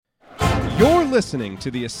You're listening to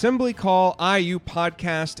the Assembly Call IU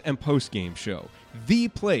podcast and postgame show, the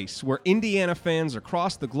place where Indiana fans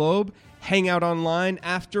across the globe hang out online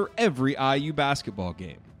after every IU basketball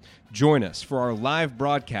game. Join us for our live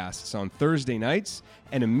broadcasts on Thursday nights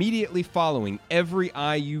and immediately following every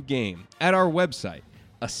IU game at our website,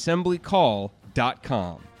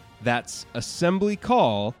 assemblycall.com. That's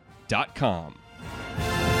assemblycall.com.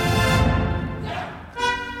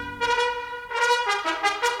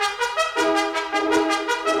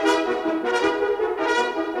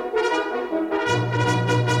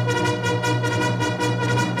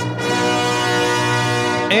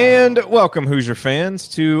 And welcome, Hoosier fans,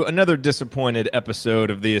 to another disappointed episode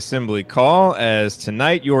of the Assembly Call, as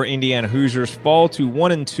tonight your Indiana Hoosiers fall to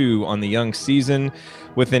 1-2 on the young season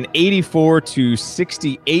with an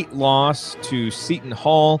 84-68 loss to Seton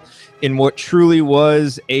Hall in what truly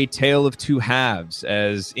was a tale of two halves,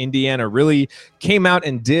 as Indiana really came out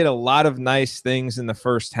and did a lot of nice things in the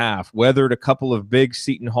first half, weathered a couple of big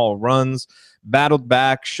Seton Hall runs, battled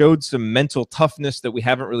back, showed some mental toughness that we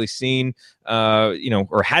haven't really seen,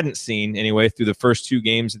 or hadn't seen anyway, through the first two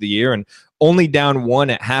games of the year, and only down one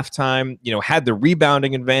at halftime, had the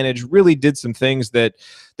rebounding advantage, really did some things that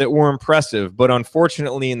were impressive. But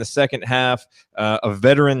unfortunately, in the second half, a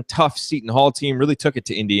veteran, tough Seton Hall team really took it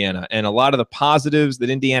to Indiana. And a lot of the positives that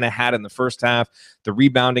Indiana had in the first half, the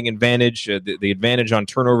rebounding advantage, the advantage on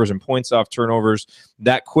turnovers and points off turnovers,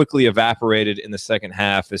 that quickly evaporated in the second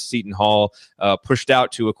half as Seton Hall pushed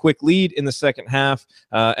out to a quick lead in the second half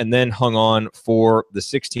and then hung on for the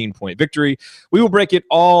 16-point victory. We will break it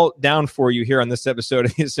all down for you here on this episode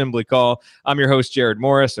of the Assembly Call. I'm your host, Jared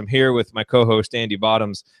Morris. I'm here with my co-host, Andy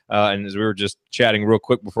Bottoms. And as we were just chatting real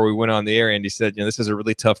quick before we went on the air, Andy said, this is a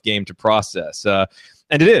really tough game to process.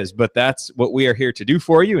 And it is, but that's what we are here to do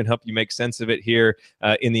for you and help you make sense of it here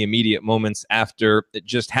in the immediate moments after it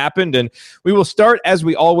just happened. And we will start, as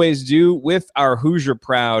we always do, with our Hoosier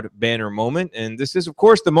Proud banner moment. And this is, of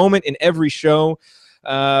course, the moment in every show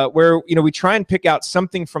where we try and pick out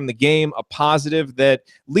something from the game, a positive that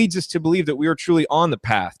leads us to believe that we are truly on the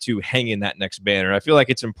path to hanging that next banner. I feel like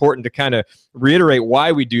it's important to kind of reiterate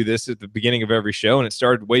why we do this at the beginning of every show, and it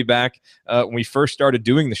started way back when we first started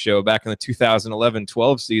doing the show back in the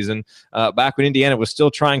 2011-12 season, back when Indiana was still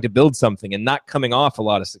trying to build something and not coming off a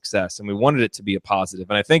lot of success, and we wanted it to be a positive.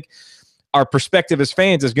 And I think our perspective as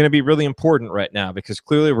fans is going to be really important right now, because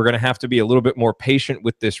clearly we're going to have to be a little bit more patient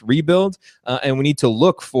with this rebuild, and we need to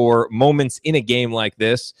look for moments in a game like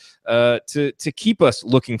this to keep us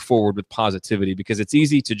looking forward with positivity, because it's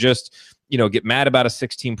easy to just get mad about a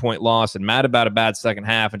 16-point loss and mad about a bad second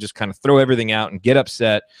half and just kind of throw everything out and get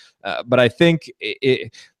upset. But I think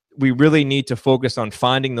we really need to focus on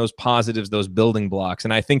finding those positives, those building blocks.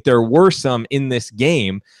 And I think there were some in this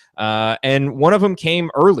game. And one of them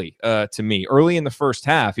came early to me, early in the first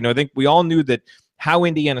half. I think we all knew that how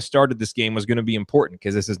Indiana started this game was going to be important,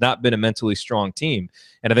 because this has not been a mentally strong team.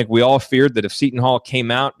 And I think we all feared that if Seton Hall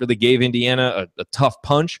came out, really gave Indiana a tough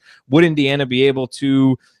punch, would Indiana be able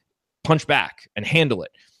to punch back and handle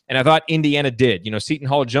it? And I thought Indiana did. Seton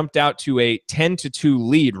Hall jumped out to a 10-2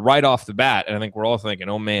 lead right off the bat. And I think we're all thinking,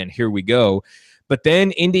 oh, man, here we go. But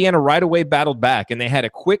then Indiana right away battled back, and they had a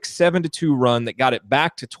quick 7-2 run that got it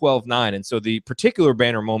back to 12-9. And so the particular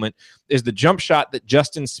banner moment is the jump shot that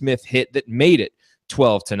Justin Smith hit that made it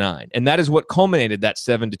 12-9. And that is what culminated that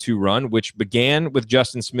 7-2 run, which began with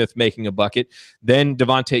Justin Smith making a bucket. Then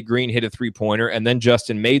Devontae Green hit a three-pointer, and then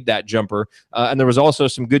Justin made that jumper. And there was also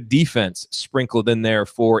some good defense sprinkled in there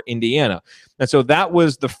for Indiana. And so that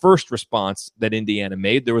was the first response that Indiana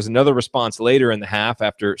made. There was another response later in the half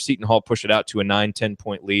after Seton Hall pushed it out to a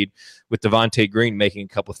 9-10-point lead with Devontae Green making a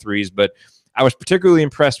couple threes. But I was particularly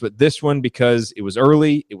impressed with this one because it was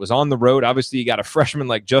early. It was on the road. Obviously, you got a freshman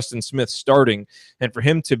like Justin Smith starting, and for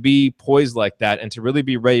him to be poised like that and to really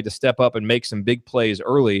be ready to step up and make some big plays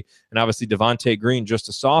early, and obviously Devontae Green, just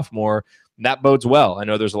a sophomore, that bodes well. I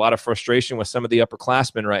know there's a lot of frustration with some of the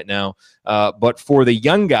upperclassmen right now, but for the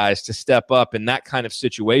young guys to step up in that kind of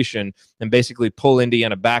situation and basically pull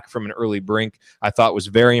Indiana back from an early brink, I thought was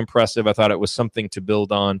very impressive. I thought it was something to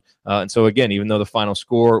build on. And so, again, even though the final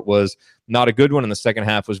score was not a good one, and the second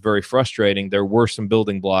half was very frustrating, there were some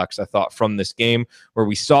building blocks, I thought, from this game where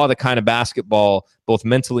we saw the kind of basketball, both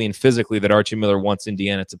mentally and physically, that Archie Miller wants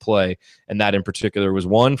Indiana to play. And that in particular was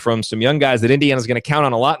one from some young guys that Indiana's going to count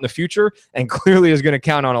on a lot in the future, and clearly is going to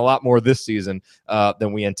count on a lot more this season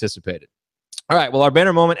than we anticipated. All right, well, our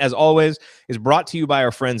banner moment, as always, is brought to you by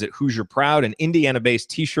our friends at Hoosier Proud, an Indiana-based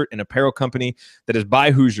T-shirt and apparel company that is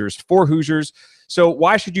by Hoosiers for Hoosiers. So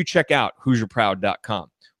why should you check out HoosierProud.com?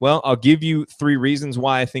 Well, I'll give you 3 reasons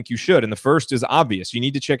why I think you should. And the first is obvious. You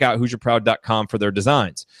need to check out HoosierProud.com for their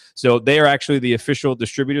designs. So they are actually the official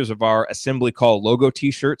distributors of our Assembly Call logo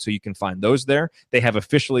t-shirt, so you can find those there. They have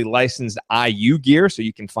officially licensed IU gear, so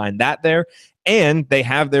you can find that there. And they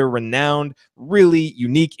have their renowned, really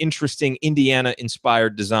unique, interesting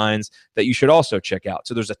Indiana-inspired designs that you should also check out.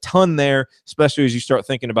 So there's a ton there, especially as you start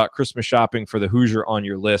thinking about Christmas shopping for the Hoosier on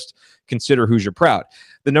your list. Consider Hoosier Proud.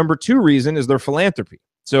 The number 2 reason is their philanthropy.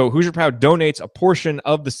 So Hoosier Proud donates a portion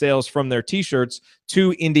of the sales from their t-shirts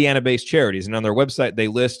to Indiana-based charities. And on their website, they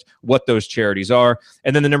list what those charities are.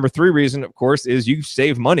 And then the number 3 reason, of course, is you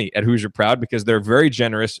save money at Hoosier Proud because they're very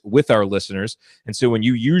generous with our listeners. And so when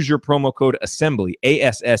you use your promo code ASSEMBLY,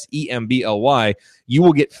 ASSEMBLY, you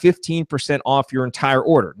will get 15% off your entire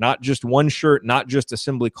order. Not just one shirt, not just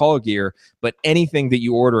Assembly Call gear, but anything that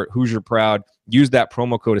you order at Hoosier Proud. Use that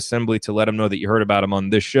promo code ASSEMBLY to let them know that you heard about them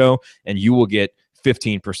on this show, and you will get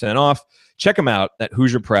 15% off. Check them out at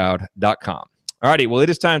HoosierProud.com. All righty, well,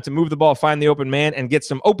 it is time to move the ball, find the open man, and get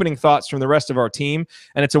some opening thoughts from the rest of our team.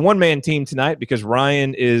 And it's a one-man team tonight because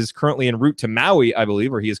Ryan is currently en route to Maui, I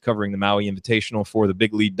believe, where he is covering the Maui Invitational for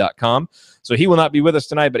thebiglead.com. So he will not be with us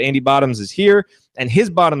tonight, but Andy Bottoms is here. And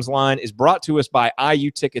his Bottoms line is brought to us by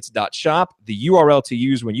IUtickets.shop, the URL to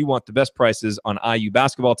use when you want the best prices on IU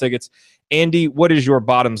basketball tickets. Andy, what is your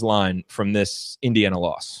Bottoms line from this Indiana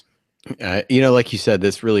loss? Like you said,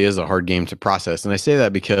 this really is a hard game to process. And I say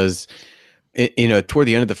that because, toward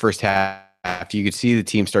the end of the first half, you could see the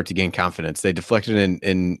team start to gain confidence. They deflected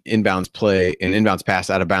an inbounds play, an inbounds pass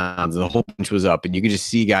out of bounds, and the whole bench was up. And you could just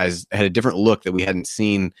see guys had a different look that we hadn't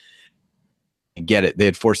seen. Get it. They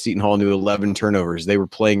had forced Seton Hall into 11 turnovers. They were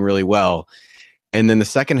playing really well. And then the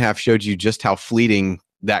second half showed you just how fleeting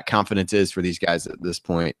that confidence is for these guys at this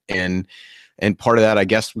point. And part of that, I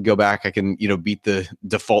guess, we go back. I can, beat the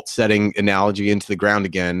default setting analogy into the ground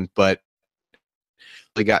again, but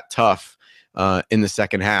they got tough in the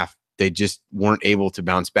second half. They just weren't able to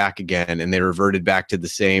bounce back again, and they reverted back to the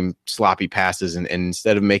same sloppy passes. And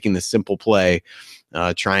instead of making the simple play,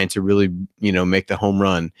 trying to really, make the home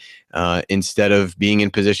run, instead of being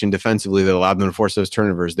in position defensively that allowed them to force those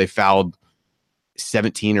turnovers, they fouled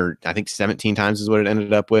 17 times is what it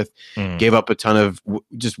ended up with. Gave up a ton of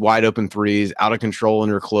just wide open threes, out of control in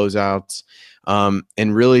their closeouts,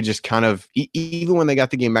 and really just kind of even when they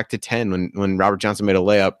got the game back to 10, when Robert Johnson made a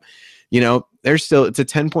layup, it's a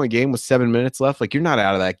 10-point game with 7 minutes left. Like, you're not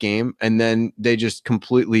out of that game. And then they just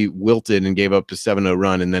completely wilted and gave up a 7-0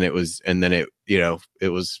 run. And then it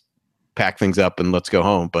was pack things up and let's go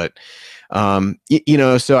home. But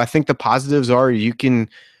so I think the positives are you can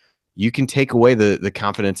take away the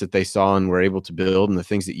confidence that they saw and were able to build and the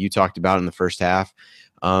things that you talked about in the first half.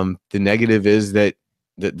 The negative is that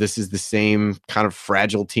this is the same kind of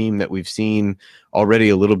fragile team that we've seen already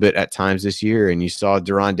a little bit at times this year. And you saw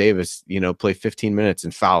Deron Davis, play 15 minutes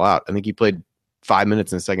and foul out. I think he played 5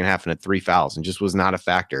 minutes in the second half and had 3 fouls and just was not a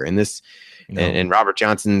factor. And and Robert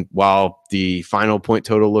Johnson, while the final point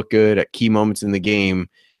total looked good at key moments in the game,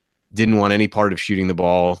 didn't want any part of shooting the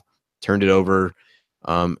ball, turned it over.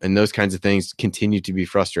 And those kinds of things continue to be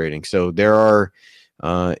frustrating. So there are,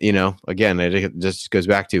 again, it just goes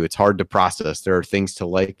back to, it's hard to process. There are things to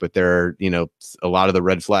like, but there are, a lot of the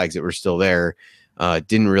red flags that were still there,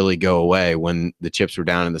 didn't really go away when the chips were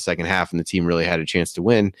down in the second half and the team really had a chance to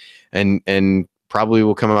win, and probably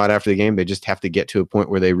will come out after the game. They just have to get to a point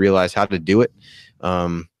where they realize how to do it.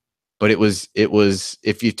 But it was,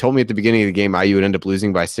 if you told me at the beginning of the game, IU would end up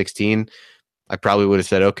losing by 16, I probably would have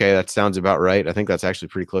said, okay, that sounds about right. I think that's actually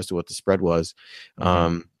pretty close to what the spread was.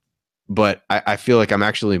 But I feel like I'm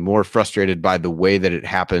actually more frustrated by the way that it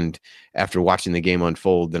happened after watching the game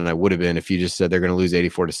unfold than I would have been if you just said they're going to lose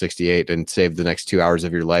 84-68 and save the next 2 hours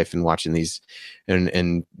of your life and watching these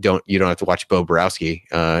and you don't have to watch Bo Borowski.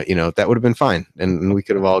 That would have been fine. And we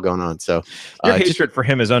could have all gone on. So your hatred for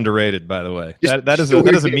him is underrated, by the way. That is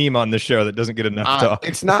a meme on this show that doesn't get enough talk.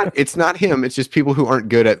 It's not him. It's just people who aren't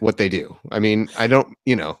good at what they do. I mean, I don't,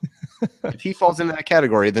 if he falls into that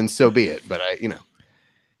category, then so be it. But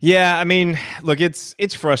Yeah, I mean, look,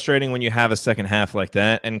 it's frustrating when you have a second half like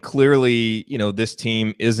that, and clearly, this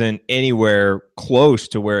team isn't anywhere close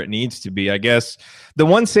to where it needs to be. I guess the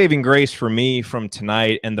one saving grace for me from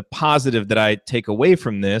tonight, and the positive that I take away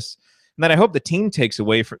from this, and that I hope the team takes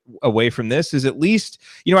away from this, is at least,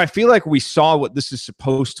 I feel like we saw what this is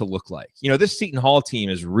supposed to look like. This Seton Hall team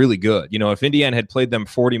is really good. If Indiana had played them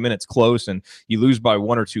 40 minutes close and you lose by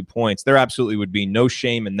 1 or 2 points, there absolutely would be no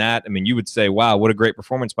shame in that. I mean, you would say, wow, what a great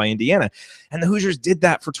performance by Indiana. And the Hoosiers did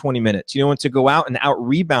that for 20 minutes, and to go out and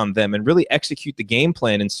out-rebound them and really execute the game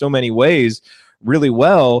plan in so many ways really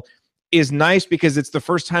well. is nice because it's the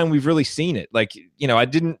first time we've really seen it. Like, I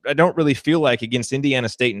don't really feel like against Indiana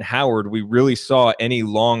State and Howard, we really saw any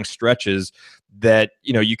long stretches that,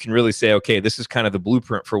 you can really say, okay, this is kind of the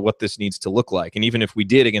blueprint for what this needs to look like. And even if we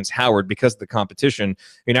did against Howard, because of the competition,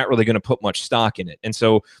 you're not really going to put much stock in it. And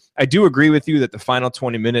so I do agree with you that the final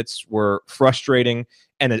 20 minutes were frustrating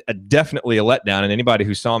and definitely a letdown. And anybody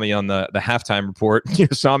who saw me on the halftime report,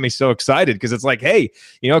 saw me so excited because it's like, hey,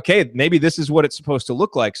 okay, maybe this is what it's supposed to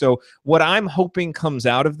look like. So what I'm hoping comes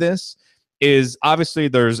out of this is obviously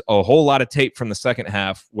there's a whole lot of tape from the second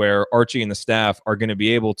half where Archie and the staff are going to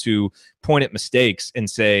be able to point at mistakes and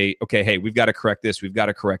say, okay, hey, we've got to correct this, we've got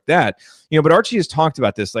to correct that. But Archie has talked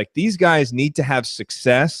about this. Like, these guys need to have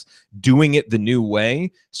success doing it the new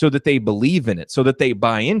way so that they believe in it, so that they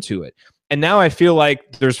buy into it. And now I feel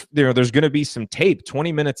like there's going to be some tape,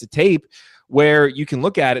 20 minutes of tape, where you can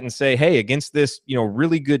look at it and say, hey, against this,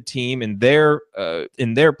 really good team in their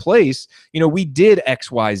place, we did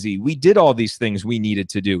X, Y, Z. We did all these things we needed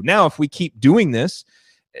to do. Now, if we keep doing this,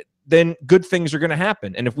 then good things are going to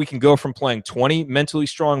happen. And if we can go from playing 20 mentally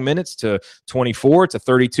strong minutes to 24 to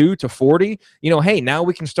 32 to 40, hey, now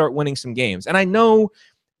we can start winning some games. And I know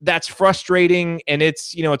that's frustrating. And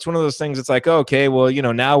it's, it's one of those things. It's like, okay, well,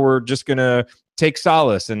 now we're just going to take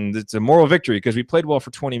solace and it's a moral victory because we played well for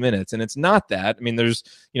 20 minutes. And it's not that. I mean, there's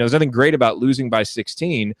nothing great about losing by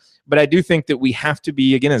 16, but I do think that we have to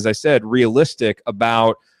be, again, as I said, realistic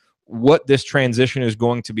about what this transition is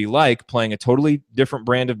going to be like, playing a totally different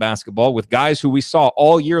brand of basketball with guys who we saw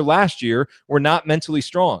all year last year were not mentally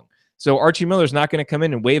strong. So Archie Miller's not going to come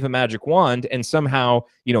in and wave a magic wand and somehow,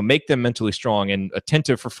 make them mentally strong and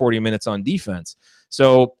attentive for 40 minutes on defense.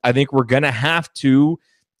 So I think we're going to have to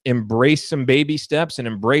embrace some baby steps and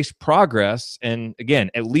embrace progress. And again,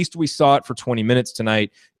 at least we saw it for 20 minutes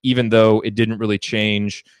tonight, even though it didn't really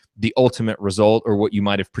change the ultimate result or what you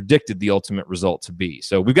might have predicted the ultimate result to be.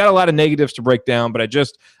 So we've got a lot of negatives to break down, but I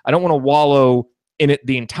don't want to wallow in it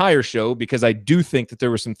the entire show because I do think that there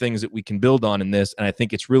were some things that we can build on in this. And I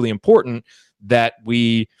think it's really important that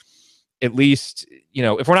we at least,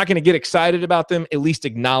 if we're not going to get excited about them, at least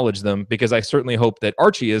acknowledge them, because I certainly hope that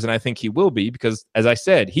Archie is, and I think he will be, because as I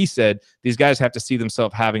said, he said these guys have to see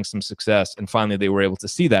themselves having some success. And finally, they were able to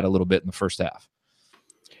see that a little bit in the first half.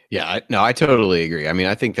 Yeah, I totally agree. I mean,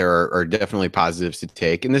 I think there are definitely positives to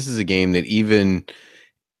take. And this is a game that even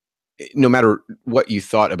no matter what you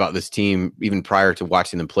thought about this team, even prior to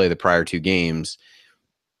watching them play the prior two games,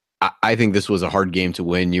 I think this was a hard game to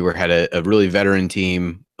win. You had a really veteran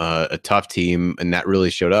team, a tough team, and that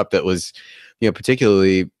really showed up. That was,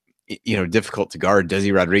 particularly, difficult to guard.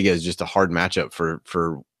 Desi Rodriguez is just a hard matchup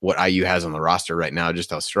for what IU has on the roster right now,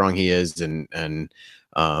 just how strong he is and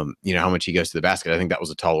how much he goes to the basket. I think that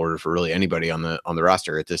was a tall order for really anybody on the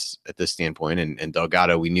roster at this standpoint. And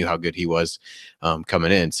Delgado, we knew how good he was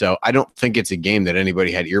coming in. So I don't think it's a game that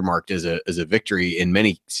anybody had earmarked as a victory in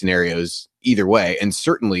many scenarios either way, and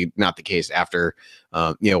certainly not the case after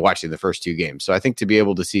watching the first two games. So I think to be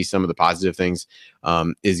able to see some of the positive things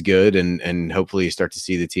is good, and hopefully you start to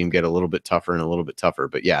see the team get a little bit tougher and a little bit tougher.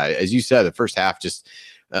 But yeah, as you said, the first half just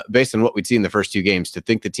based on what we'd seen in the first two games, to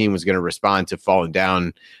think the team was going to respond to falling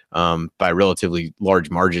down by relatively large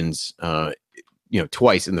margins,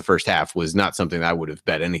 twice in the first half was not something that I would have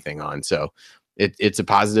bet anything on. So it's a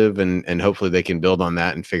positive, and hopefully they can build on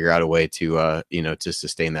that and figure out a way to to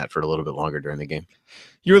sustain that for a little bit longer during the game.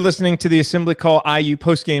 You're listening to the Assembly Call IU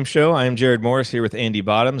postgame show. I am Jared Morris here with Andy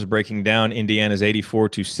Bottoms, breaking down Indiana's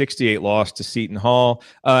 84-68 loss to Seton Hall.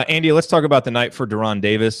 Andy, let's talk about the night for De'Ron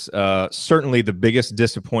Davis. Certainly the biggest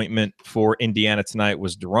disappointment for Indiana tonight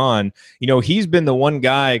was De'Ron. He's been the one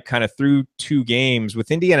guy kind of through two games with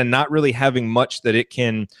Indiana not really having much that it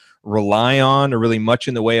can rely on or really much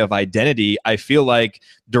in the way of identity. I feel like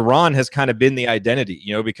De'Ron has kind of been the identity,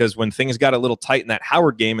 because when things got a little tight in that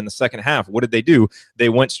Howard game in the second half, what did they do? They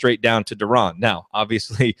went straight down to De'Ron. Now,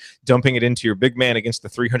 obviously, dumping it into your big man against the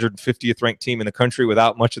 350th ranked team in the country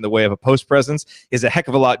without much in the way of a post presence is a heck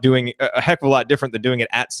of a lot different than doing it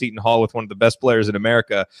at Seton Hall with one of the best players in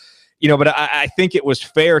America. But I think it was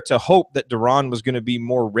fair to hope that De'Ron was going to be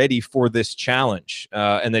more ready for this challenge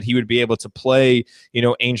and that he would be able to play,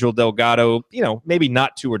 Angel Delgado, maybe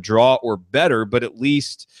not to a draw or better, but at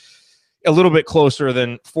least a little bit closer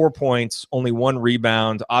than 4 points, only one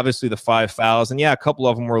rebound, obviously the 5 fouls. And yeah, a couple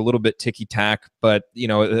of them were a little bit ticky-tack, but,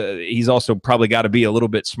 he's also probably got to be a little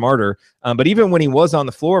bit smarter. But even when he was on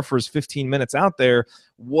the floor for his 15 minutes out there,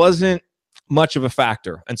 wasn't much of a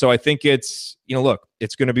factor. And so I think it's,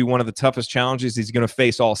 it's going to be one of the toughest challenges he's going to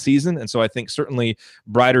face all season. And so I think certainly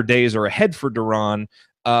brighter days are ahead for De'Ron.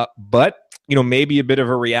 But maybe a bit of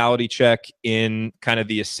a reality check in kind of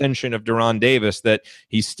the ascension of Deron Davis, that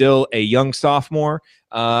he's still a young sophomore.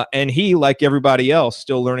 And he, like everybody else,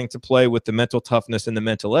 still learning to play with the mental toughness and the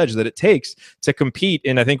mental edge that it takes to compete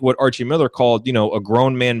in, I think, what Archie Miller called, a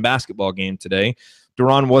grown man basketball game today.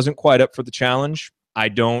 Deron wasn't quite up for the challenge. I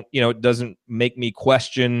don't, it doesn't make me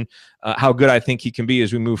question how good I think he can be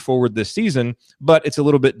as we move forward this season, but it's a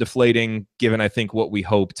little bit deflating given, I think, what we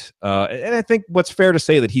hoped. And I think what's fair to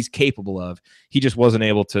say that he's capable of. He just wasn't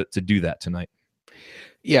able to do that tonight.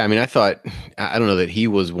 Yeah, I mean, I don't know that he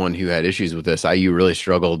was one who had issues with this. IU really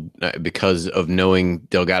struggled because of knowing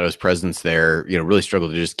Delgado's presence there, really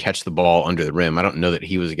struggled to just catch the ball under the rim. I don't know that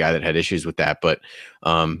he was a guy that had issues with that, but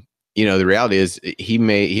the reality is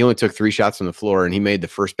he only took 3 shots on the floor, and he made the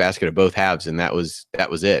first basket of both halves, and that was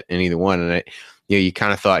it in either one. And you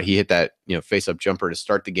kind of thought he hit that face up jumper to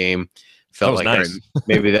start the game. Felt like nice.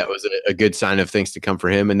 Maybe that was a good sign of things to come for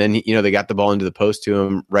him. And then they got the ball into the post to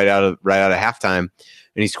him right out of halftime,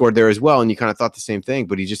 and he scored there as well. And you kind of thought the same thing,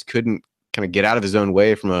 but he just couldn't kind of get out of his own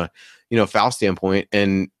way from a foul standpoint.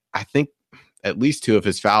 And I think at least 2 of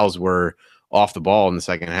his fouls were off the ball in the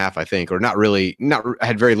second half, I think, or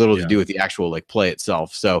had very little to do with the actual play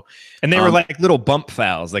itself. So, and they were like little bump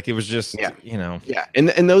fouls. Like it was just, Yeah.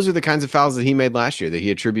 And those are the kinds of fouls that he made last year that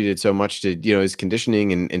he attributed so much to, his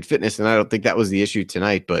conditioning and fitness. And I don't think that was the issue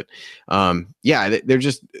tonight, but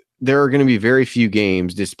there are going to be very few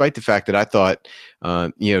games, despite the fact that I thought,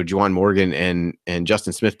 Juwan Morgan and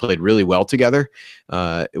Justin Smith played really well together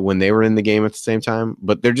when they were in the game at the same time.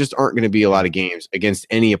 But there just aren't going to be a lot of games against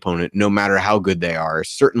any opponent, no matter how good they are.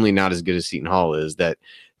 Certainly not as good as Seton Hall is, that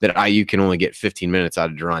IU can only get 15 minutes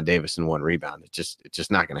out of Deron Davis and 1 rebound. It's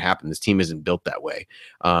just not going to happen. This team isn't built that way.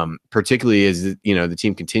 Particularly as the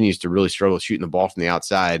team continues to really struggle shooting the ball from the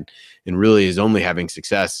outside, and really is only having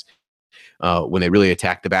success when they really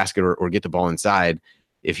attack the basket or get the ball inside.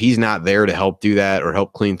 If he's not there to help do that or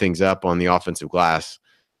help clean things up on the offensive glass,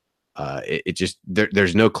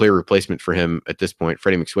 there's no clear replacement for him at this point.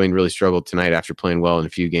 Freddie McSwain really struggled tonight after playing well in a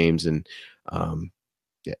few games, and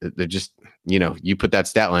they're just, you put that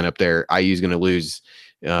stat line up there, IU's going to lose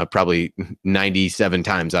probably 97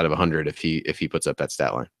 times out of 100 if he puts up that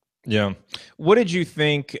stat line. Yeah. What did you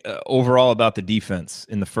think overall about the defense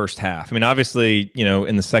in the first half? I mean, obviously,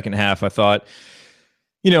 in the second half, I thought,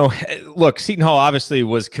 look, Seton Hall obviously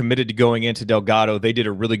was committed to going into Delgado. They did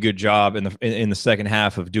a really good job in the second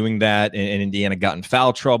half of doing that, and Indiana got in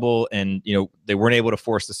foul trouble, and they weren't able to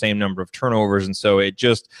force the same number of turnovers, and so it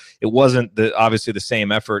wasn't obviously the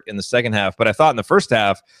same effort in the second half. But I thought in the first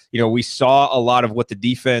half, we saw a lot of what the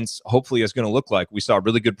defense hopefully is going to look like. We saw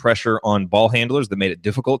really good pressure on ball handlers that made it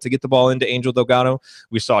difficult to get the ball into Angel Delgado.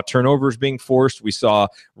 We saw turnovers being forced. We saw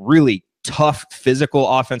really tough physical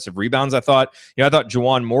offensive rebounds. I thought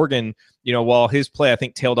Juwan Morgan, while his play, I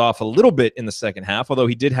think, tailed off a little bit in the second half, although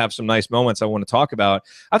he did have some nice moments I want to talk about.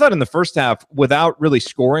 I thought in the first half, without really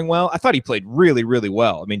scoring well, I thought he played really, really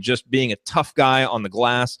well. I mean, just being a tough guy on the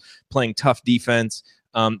glass, playing tough defense.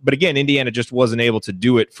 But again, Indiana just wasn't able to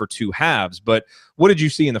do it for 2 halves. But what did you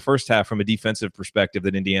see in the first half from a defensive perspective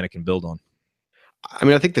that Indiana can build on? I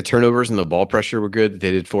mean, I think the turnovers and the ball pressure were good.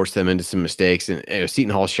 They did force them into some mistakes, and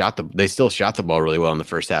Seton Hall they still shot the ball really well in the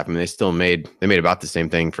first half. I mean, they made about the same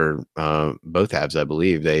thing for both halves, I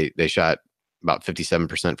believe. They shot about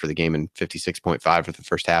 57% for the game and 56.5 for the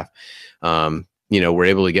first half. We're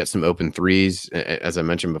able to get some open threes. As I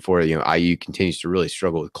mentioned before, IU continues to really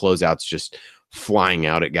struggle with closeouts, just flying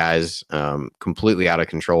out at guys, completely out of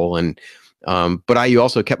control. And but IU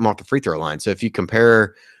also kept them off the free throw line. So if you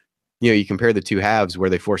compare the 2 halves, where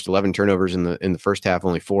they forced 11 turnovers in the first half,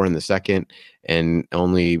 only 4 in the second, and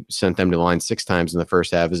only sent them to the line 6 times in the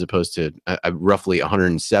first half, as opposed to roughly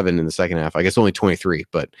 107 in the second half. I guess only 23,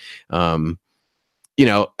 but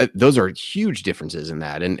those are huge differences in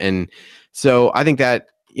that. And so I think that,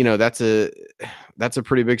 that's a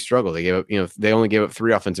pretty big struggle. They gave up, they only gave up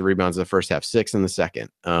 3 offensive rebounds in the first half, 6 in the second.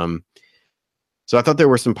 So I thought there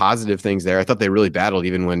were some positive things there. I thought they really battled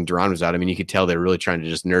even when Deron was out. I mean, you could tell they were really trying to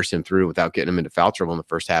just nurse him through without getting him into foul trouble in the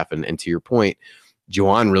first half. And to your point,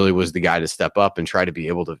 Juwan really was the guy to step up and try to be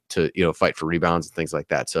able to fight for rebounds and things like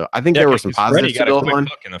that. So I think there were some positives to build on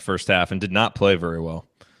in the first half and did not play very well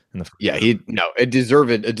in the first half. A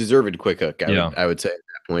deserved quick hook. I would say at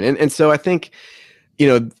that point. And so I think,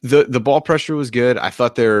 the ball pressure was good. I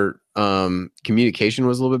thought their communication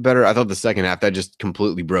was a little bit better. I thought the second half, that just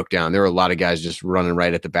completely broke down. There were a lot of guys just running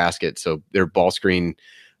right at the basket. So their ball screen,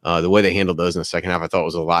 the way they handled those in the second half, I thought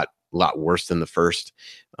was a lot worse than the first.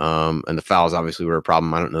 And the fouls obviously were a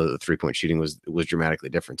problem. I don't know that the 3-point shooting was dramatically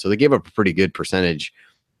different. So they gave up a pretty good percentage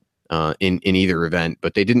in either event,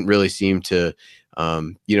 but they didn't really seem to,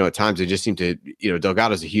 at times they just seemed to,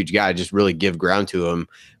 Delgado's a huge guy, just really give ground to him,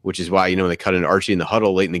 which is why, when they cut into Archie in the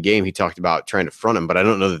huddle late in the game, he talked about trying to front him, but I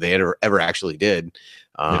don't know that they ever actually did.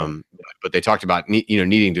 But they talked about,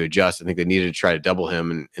 needing to adjust. I think they needed to try to double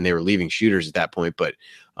him, and they were leaving shooters at that point, but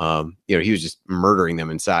he was just murdering them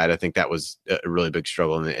inside. I think that was a really big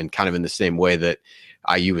struggle, and kind of in the same way that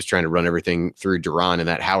IU was trying to run everything through Duran in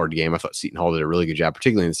that Howard game. I thought Seton Hall did a really good job,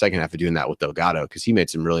 particularly in the second half, of doing that with Delgado, because he made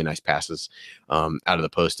some really nice passes out of the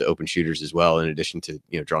post to open shooters as well, in addition to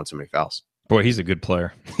drawing so many fouls. Boy, he's a good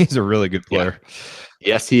player. He's a really good player. Yeah.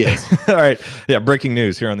 Yes, he is. All right. Yeah, breaking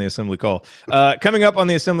news here on the Assembly Call. Coming up on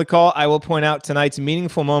the Assembly Call, I will point out tonight's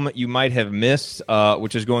meaningful moment you might have missed,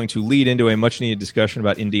 which is going to lead into a much-needed discussion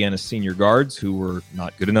about Indiana's senior guards, who were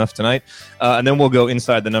not good enough tonight. And then we'll go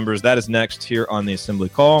inside the numbers. That is next here on the Assembly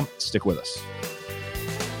Call. Stick with us.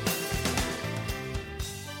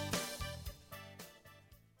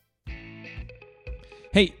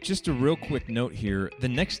 Hey, just a real quick note here. The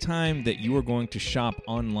next time that you are going to shop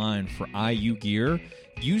online for IU gear,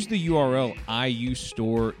 use the URL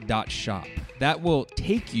IUstore.shop. That will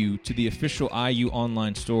take you to the official IU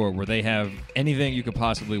online store, where they have anything you could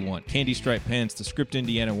possibly want. Candy stripe pants, the Script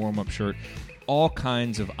Indiana warm-up shirt, all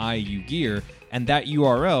kinds of IU gear. And that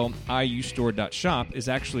URL, IUstore.shop, is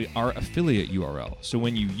actually our affiliate URL. So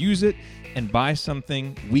when you use it and buy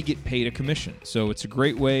something, we get paid a commission. So it's a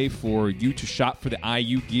great way for you to shop for the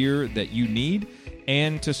IU gear that you need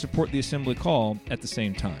and to support the Assembly Call at the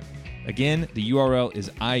same time. Again, the URL is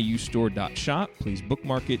IUstore.shop. Please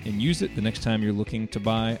bookmark it and use it the next time you're looking to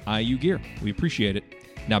buy IU gear. We appreciate it.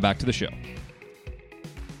 Now back to the show.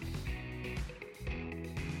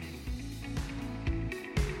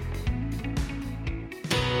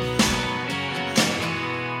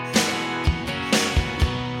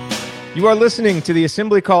 You are listening to the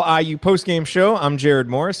Assembly Call IU postgame show. I'm Jared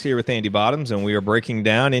Morris here with Andy Bottoms, and we are breaking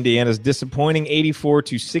down Indiana's disappointing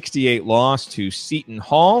 84-68 loss to Seton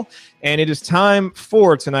Hall. And it is time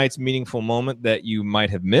for tonight's meaningful moment that you might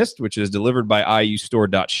have missed, which is delivered by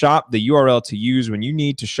IUstore.shop, the URL to use when you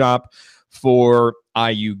need to shop for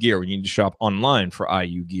IU gear, when you need to shop online for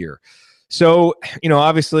IU gear. So,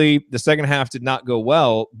 obviously the second half did not go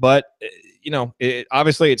well, but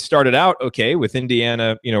it started out okay with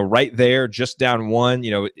Indiana, right there, just down one.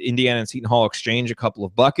 Indiana and Seton Hall exchange a couple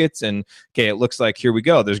of buckets, and okay, it looks like here we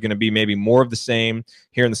go. There's going to be maybe more of the same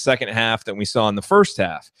here in the second half than we saw in the first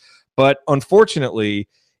half. But unfortunately,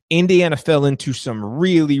 Indiana fell into some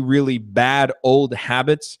really, really bad old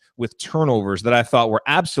habits with turnovers that I thought were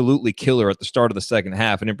absolutely killer at the start of the second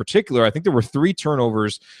half. And in particular, I think there were 3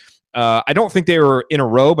 turnovers. I don't think they were in a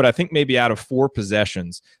row, but I think maybe out of 4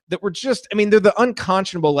 possessions that were just, they're the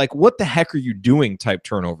unconscionable, like, what the heck are you doing type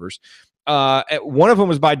turnovers. One of them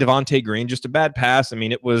was by Devontae Green, just a bad pass.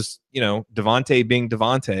 It was, Devontae being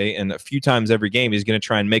Devontae, and a few times every game he's going to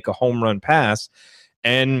try and make a home run pass.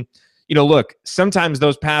 And, look, sometimes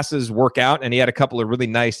those passes work out, and he had a couple of really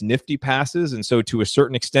nice, nifty passes. And so to a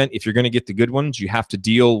certain extent, if you're going to get the good ones, you have to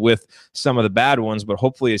deal with some of the bad ones. But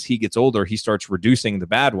hopefully as he gets older, he starts reducing the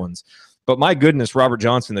bad ones. But my goodness, Robert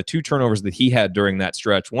Johnson, the 2 turnovers that he had during that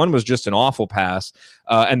stretch, one was just an awful pass,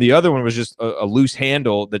 and the other one was just a loose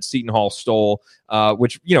handle that Seton Hall stole,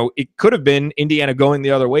 which, it could have been Indiana going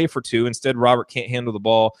the other way for 2. Instead, Robert can't handle the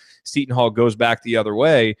ball. Seton Hall goes back the other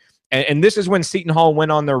way. And this is when Seton Hall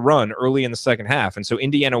went on their run early in the second half. And so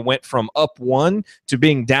Indiana went from up 1 to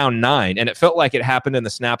being down 9. And it felt like it happened in the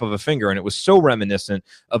snap of a finger. And it was so reminiscent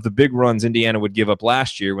of the big runs Indiana would give up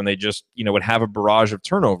last year when they just, would have a barrage of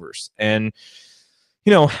turnovers. And,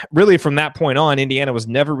 really from that point on, Indiana was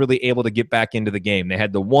never really able to get back into the game. They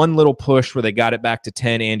had the one little push where they got it back to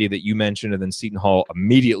 10, Andy, that you mentioned, and then Seton Hall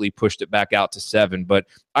immediately pushed it back out to 7. But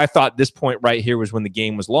I thought this point right here was when the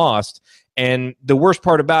game was lost. And the worst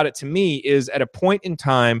part about it to me is at a point in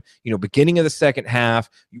time, beginning of the second half,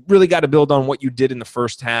 you really got to build on what you did in the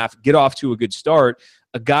first half, get off to a good start.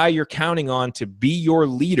 A guy you're counting on to be your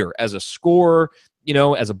leader as a scorer,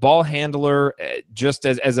 as a ball handler, just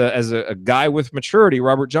as a guy with maturity,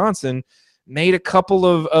 Robert Johnson made a couple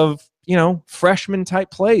of freshman type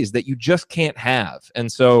plays that you just can't have. And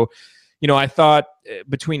so, I thought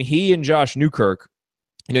between he and Josh Newkirk,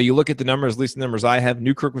 you look at the numbers, at least the numbers I have,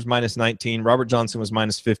 Newkirk was minus 19, Robert Johnson was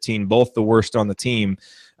minus 15, both the worst on the team.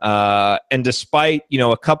 And despite,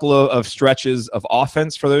 a couple of stretches of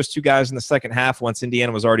offense for those 2 guys in the second half, once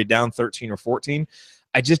Indiana was already down 13 or 14,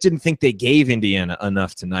 I just didn't think they gave Indiana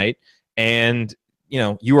enough tonight. And,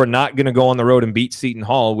 you are not going to go on the road and beat Seton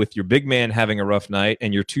Hall with your big man having a rough night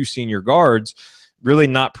and your 2 senior guards really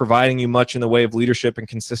not providing you much in the way of leadership and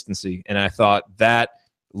consistency. And I thought that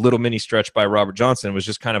little mini stretch by Robert Johnson was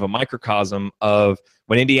just kind of a microcosm of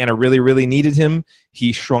when Indiana really, really needed him,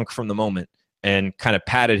 he shrunk from the moment and kind of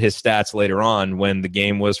padded his stats later on when the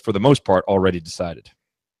game was, for the most part, already decided.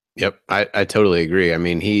 Yep, I totally agree. I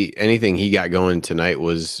mean, anything he got going tonight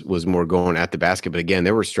was more going at the basket. But again,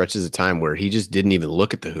 there were stretches of time where he just didn't even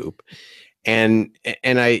look at the hoop. And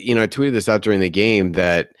I tweeted this out during the game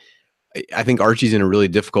that I think Archie's in a really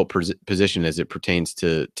difficult position as it pertains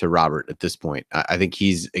to Robert at this point. I think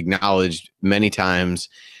he's acknowledged many times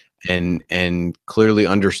and clearly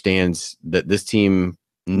understands that this team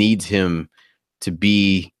needs him to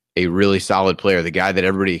be a really solid player, the guy that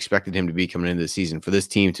everybody expected him to be coming into the season, for this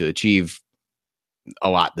team to achieve a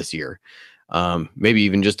lot this year, maybe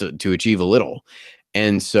even just to achieve a little.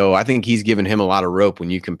 And so I think he's given him a lot of rope when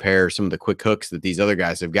you compare some of the quick hooks that these other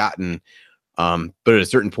guys have gotten. But at a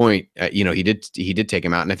certain point, he did take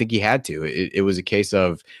him out, and I think he had to. It was a case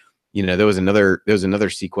of, there was another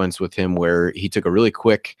sequence with him where he took a really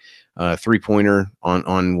quick 3-pointer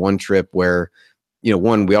on one trip where,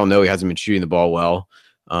 one, we all know he hasn't been shooting the ball well.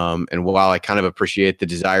 And while I kind of appreciate the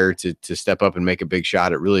desire to step up and make a big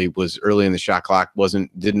shot, it really was early in the shot clock,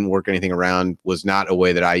 didn't work anything around, was not a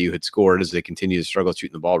way that IU had scored as they continue to struggle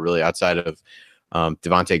shooting the ball really outside of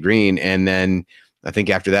Devontae Green. And then I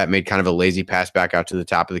think after that made kind of a lazy pass back out to the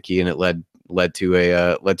top of the key, and it led to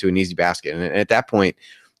an easy basket. And at that point,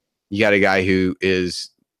 you got a guy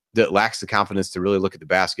that lacks the confidence to really look at the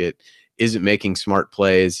basket, isn't making smart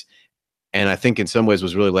plays. And I think in some ways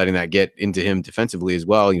was really letting that get into him defensively as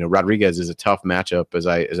well. Rodriguez is a tough matchup, as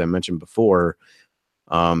I mentioned before.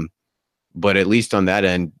 But at least on that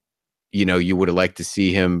end, you would have liked to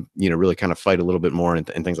see him, really kind of fight a little bit more and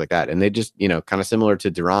things like that. And they just, kind of similar to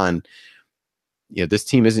Duran, this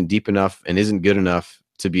team isn't deep enough and isn't good enough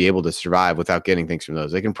to be able to survive without getting things from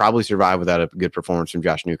those. They can probably survive without a good performance from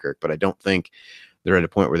Josh Newkirk, but I don't think they're at a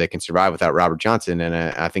point where they can survive without Robert Johnson. And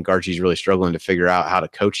I think Archie's really struggling to figure out how to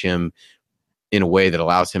coach him in a way that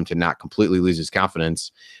allows him to not completely lose his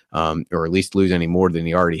confidence, or at least lose any more than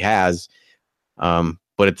he already has. But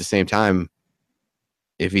at the same time,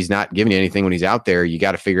 if he's not giving you anything when he's out there, you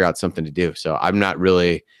got to figure out something to do. So I'm not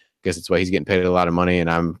really, I guess that's why he's getting paid a lot of money, and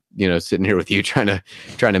I'm, sitting here with you trying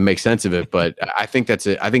to make sense of it. But I think it's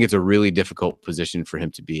a really difficult position for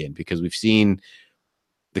him to be in, because we've seen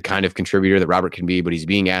the kind of contributor that Robert can be, but he's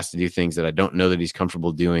being asked to do things that I don't know that he's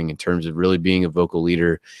comfortable doing in terms of really being a vocal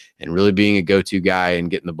leader and really being a go-to guy and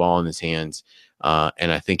getting the ball in his hands.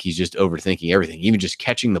 And I think he's just overthinking everything. Even just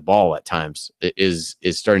catching the ball at times is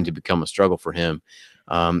starting to become a struggle for him.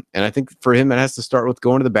 And I think for him, it has to start with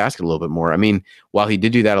going to the basket a little bit more. I mean, while he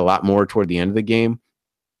did do that a lot more toward the end of the game,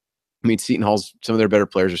 I mean, Seton Hall's, some of their better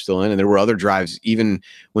players are still in, and there were other drives, even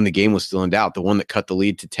when the game was still in doubt. The one that cut the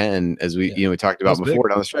lead to 10, as we talked about before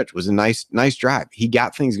down the stretch, was a nice drive. He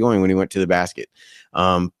got things going when he went to the basket.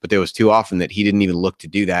 But there was too often that he didn't even look to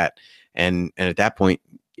do that. And at that point,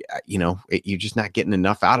 you're just not getting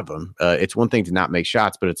enough out of him. It's one thing to not make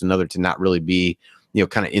shots, but it's another to not really be,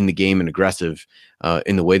 kind of in the game and aggressive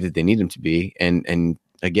in the way that they need him to be. And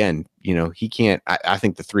again, he can't. I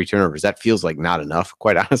think the 3 turnovers, that feels like not enough,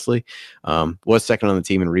 quite honestly. Was second on the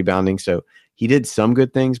team in rebounding, so he did some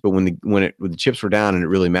good things. But when the chips were down and it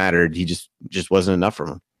really mattered, he just wasn't enough from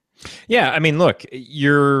him. Yeah, I mean, look,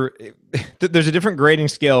 there's a different grading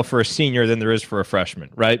scale for a senior than there is for a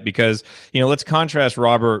freshman, right? Because, let's contrast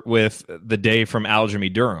Robert with the day from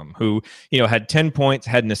Aljamain Durham, who, had 10 points,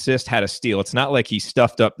 had an assist, had a steal. It's not like he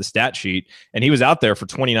stuffed up the stat sheet, and he was out there for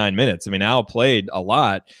 29 minutes. I mean, Al played a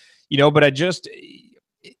lot, but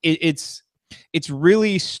it's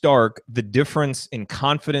really stark, the difference in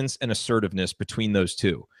confidence and assertiveness between those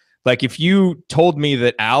two. Like, if you told me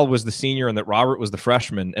that Al was the senior and that Robert was the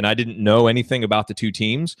freshman and I didn't know anything about the two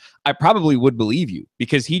teams, I probably would believe you,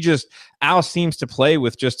 because Al seems to play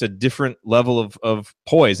with just a different level of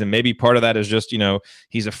poise. And maybe part of that is just,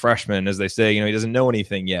 he's a freshman, as they say, he doesn't know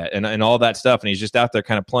anything yet and all that stuff. And he's just out there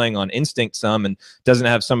kind of playing on instinct some and doesn't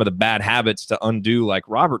have some of the bad habits to undo like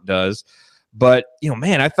Robert does. But,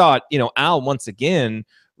 man, I thought, Al once again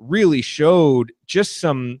really showed just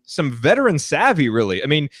some veteran savvy, really. I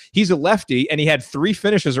mean, he's a lefty, and he had 3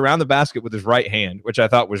 finishes around the basket with his right hand, which I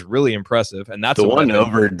thought was really impressive. And that's the one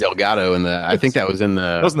over Delgado I think that was in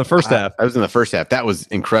the first half. That was in the first half. That was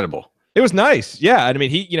incredible. It was nice. Yeah. I mean,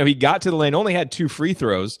 he got to the lane, only had 2 free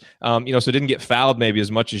throws, so didn't get fouled maybe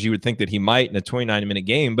as much as you would think that he might in a 29-minute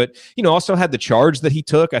game. But, also had the charge that he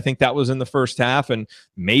took. I think that was in the first half, and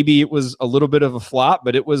maybe it was a little bit of a flop,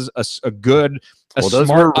 but it was a good, those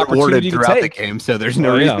smart were rewarded opportunity throughout to the take. game, so there's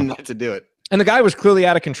no reason not to do it. And the guy was clearly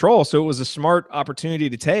out of control. So it was a smart opportunity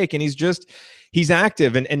to take. And he's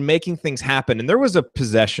active and making things happen. And there was a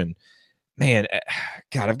possession. Man,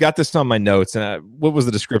 God, I've got this on my notes. And what was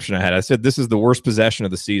the description I had? I said, this is the worst possession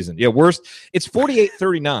of the season. Yeah, worst. It's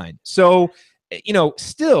 48-39. So,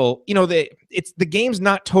 still, the game's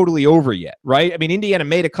not totally over yet, right? I mean, Indiana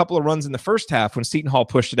made a couple of runs in the first half when Seton Hall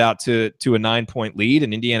pushed it out to a 9-point lead,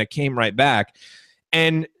 and Indiana came right back.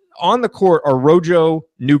 And on the court are Rojo,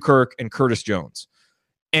 Newkirk, and Curtis Jones.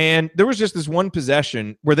 And there was just this one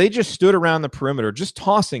possession where they just stood around the perimeter, just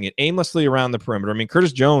tossing it aimlessly around the perimeter. I mean,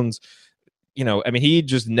 Curtis Jones, he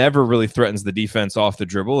just never really threatens the defense off the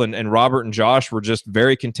dribble. And Robert and Josh were just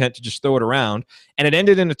very content to just throw it around. And it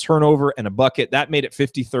ended in a turnover and a bucket. That made it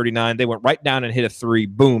 50-39. They went right down and hit a three.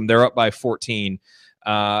 Boom, they're up by 14.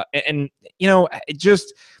 It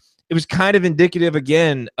was kind of indicative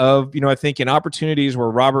again of, I think in opportunities where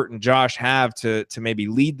Robert and Josh have to maybe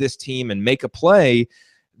lead this team and make a play,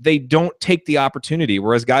 they don't take the opportunity.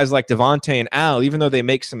 Whereas guys like Devontae and Al, even though they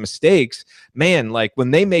make some mistakes, man, like when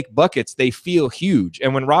they make buckets, they feel huge.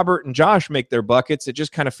 And when Robert and Josh make their buckets, it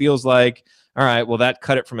just kind of feels like, all right, well, that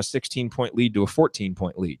cut it from a 16-point lead to a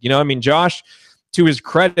 14-point lead. Josh, to his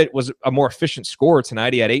credit, was a more efficient scorer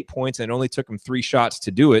tonight. He had 8 points and it only took him 3 shots to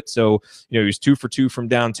do it. So, he was 2 for 2 from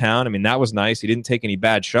downtown. I mean, that was nice. He didn't take any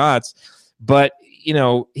bad shots, but,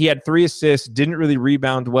 he had 3 assists, didn't really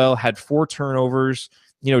rebound well, had 4 turnovers.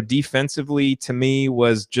 Defensively to me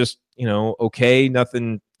was just, okay,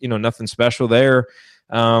 nothing special there.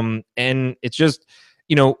 And it's just,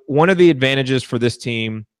 one of the advantages for this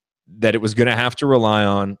team that it was going to have to rely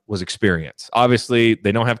on was experience. Obviously,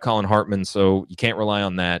 they don't have Colin Hartman, so you can't rely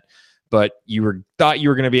on that. But thought you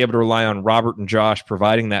were going to be able to rely on Robert and Josh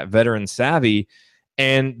providing that veteran savvy,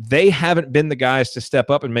 and they haven't been the guys to step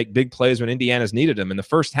up and make big plays when Indiana's needed them. In the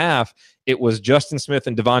first half, it was Justin Smith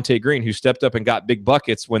and Devontae Green who stepped up and got big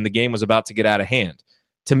buckets when the game was about to get out of hand.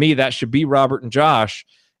 To me, that should be Robert and Josh.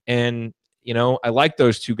 And I like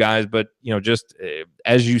those two guys, but, just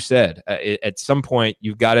as you said, at some point,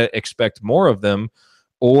 you've got to expect more of them,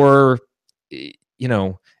 or,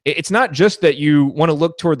 it's not just that you want to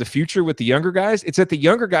look toward the future with the younger guys. It's that the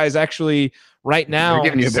younger guys actually right now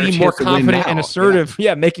seem more confident and assertive,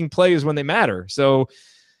 making plays when they matter. So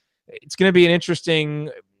it's going to be an interesting,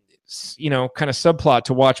 kind of subplot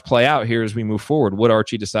to watch play out here as we move forward, what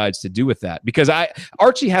Archie decides to do with that. Because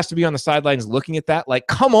Archie has to be on the sidelines looking at that like,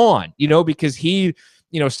 come on, because he,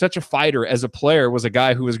 such a fighter as a player, was a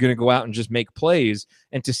guy who was going to go out and just make plays.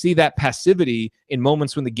 And to see that passivity in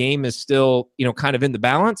moments when the game is still, kind of in the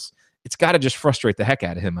balance, it's got to just frustrate the heck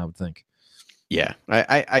out of him, I would think. Yeah.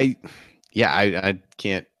 I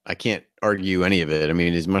can't argue any of it. I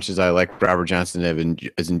mean, as much as I like Robert Johnson, I've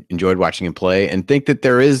enjoyed watching him play and think that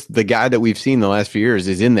there is the guy that we've seen the last few years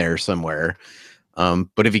is in there somewhere.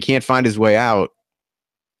 But if he can't find his way out,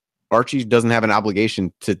 Archie doesn't have an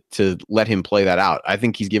obligation to let him play that out. I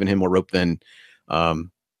think he's given him more rope than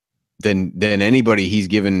anybody he's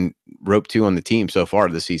given rope to on the team so far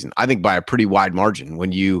this season. I think by a pretty wide margin.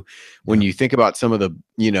 When you think about some of the,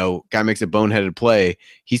 guy makes a boneheaded play,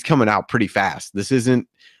 he's coming out pretty fast. This isn't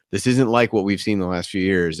like what we've seen the last few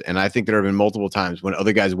years. And I think there have been multiple times when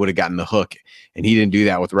other guys would have gotten the hook and he didn't do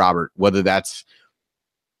that with Robert, whether that's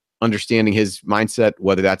understanding his mindset,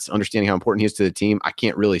 whether that's understanding how important he is to the team. I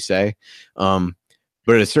can't really say. But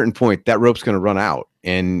at a certain point, that rope's going to run out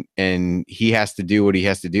and he has to do what he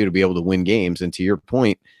has to do to be able to win games. And to your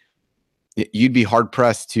point, you'd be hard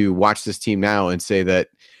pressed to watch this team now and say that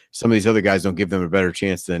some of these other guys don't give them a better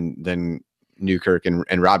chance than Newkirk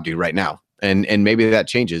and Rob do right now. And maybe that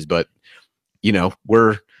changes, but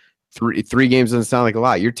we're three games doesn't sound like a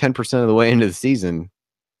lot. You're 10% of the way into the season.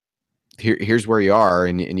 Here's where you are,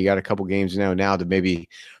 and you got a couple games now to maybe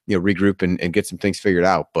regroup and get some things figured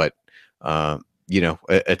out. But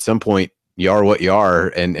at some point you are what you are,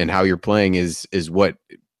 and how you're playing is what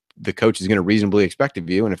the coach is going to reasonably expect of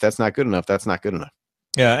you. And if that's not good enough, that's not good enough.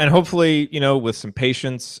 Yeah, and hopefully, with some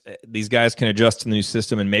patience, these guys can adjust to the new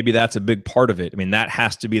system, and maybe that's a big part of it. I mean, that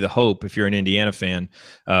has to be the hope if you're an Indiana fan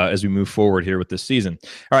as we move forward here with this season.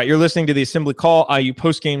 All right, you're listening to the Assembly Call IU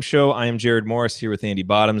postgame show. I am Jared Morris here with Andy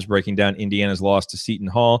Bottoms, breaking down Indiana's loss to Seton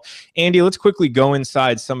Hall. Andy, let's quickly go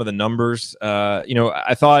inside some of the numbers.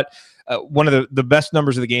 I thought one of the best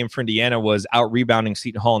numbers of the game for Indiana was out-rebounding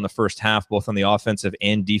Seton Hall in the first half, both on the offensive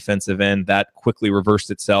and defensive end. That quickly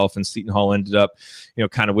reversed itself, and Seton Hall ended up,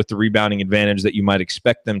 kind of with the rebounding advantage that you might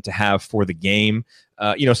expect them to have for the game.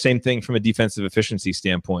 Same thing from a defensive efficiency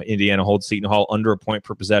standpoint. Indiana holds Seton Hall under a point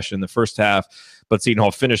per possession in the first half, but Seton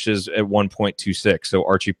Hall finishes at 1.26. So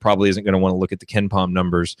Archie probably isn't going to want to look at the KenPom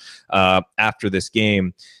numbers after this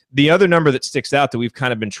game. The other number that sticks out that we've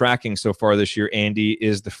kind of been tracking so far this year, Andy,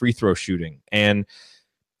 is the free throw shooting. And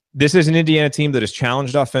this is an Indiana team that is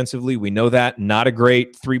challenged offensively. We know that. Not a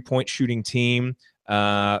great three-point shooting team.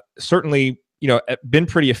 Certainly, been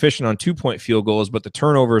pretty efficient on 2-point field goals, but the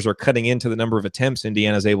turnovers are cutting into the number of attempts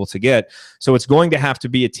Indiana's able to get. So it's going to have to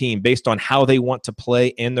be a team based on how they want to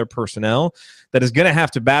play and their personnel that is going to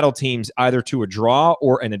have to battle teams either to a draw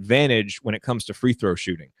or an advantage when it comes to free throw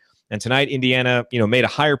shooting. And tonight, Indiana, made a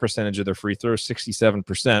higher percentage of their free throws,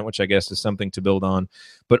 67%, which I guess is something to build on,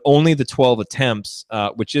 but only the 12 attempts,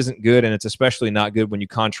 which isn't good, and it's especially not good when you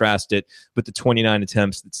contrast it with the 29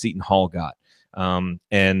 attempts that Seton Hall got.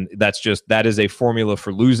 And that is a formula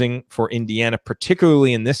for losing for Indiana,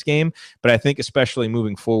 particularly in this game, but I think especially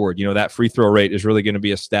moving forward. That free throw rate is really going to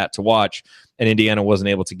be a stat to watch, and Indiana wasn't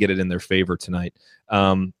able to get it in their favor tonight.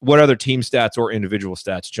 What other team stats or individual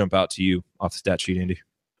stats jump out to you off the stat sheet, Andy?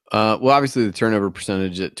 Well, obviously the turnover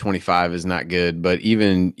percentage at 25 is not good, but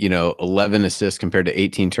even, 11 assists compared to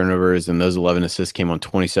 18 turnovers, and those 11 assists came on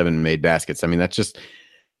 27 made baskets. I mean, that's just,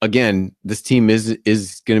 again, this team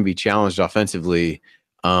is going to be challenged offensively,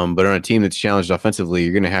 but on a team that's challenged offensively,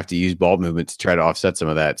 you're going to have to use ball movement to try to offset some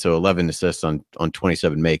of that. So 11 assists on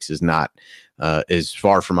 27 makes is not, is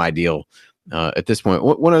far from ideal at this point.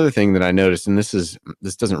 One other thing that I noticed, and this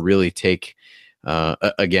doesn't really take,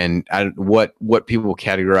 again, what people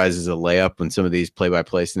categorize as a layup in some of these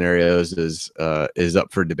play-by-play scenarios is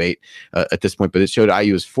up for debate at this point. But it showed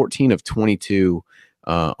IU was 14 of 22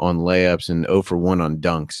 on layups and 0 for 1 on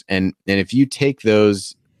dunks. And if you take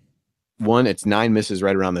those, it's 9 misses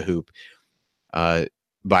right around the hoop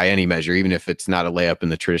by any measure, even if it's not a layup in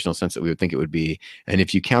the traditional sense that we would think it would be. And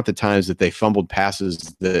if you count the times that they fumbled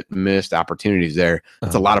passes that missed opportunities there,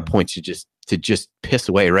 that's a lot of points to just piss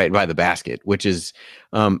away right by the basket, which is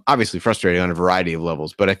obviously frustrating on a variety of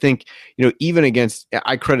levels. But I think, even against,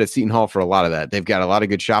 I credit Seton Hall for a lot of that. They've got a lot of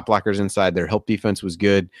good shot blockers inside. Their help defense was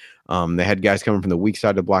good. They had guys coming from the weak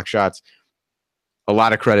side to block shots. A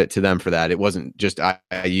lot of credit to them for that. It wasn't just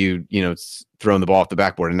IU, throwing the ball off the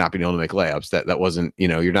backboard and not being able to make layups. That wasn't,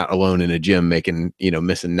 you're not alone in a gym making,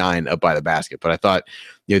 missing 9 up by the basket. But I thought,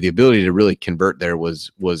 the ability to really convert there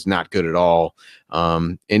was not good at all.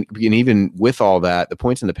 And even with all that, the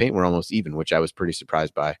points in the paint were almost even, which I was pretty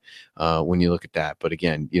surprised by when you look at that. But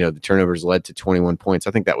again, the turnovers led to 21 points.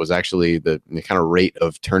 I think that was actually the kind of rate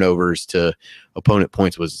of turnovers to opponent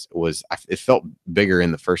points was it felt bigger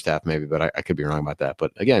in the first half maybe, but I could be wrong about that.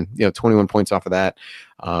 But again, 21 points off of that.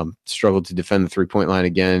 Struggled to defend the 3-point line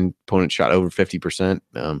again. Opponent shot over 50%.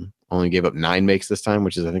 Only gave up 9 makes this time,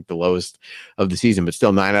 which is, I think, the lowest of the season, but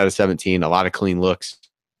still 9 out of 17, a lot of clean looks.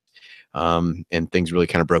 And things really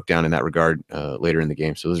kind of broke down in that regard later in the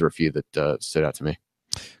game. So those are a few that stood out to me.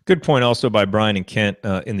 Good point also by Brian and Kent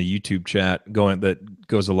in the YouTube chat that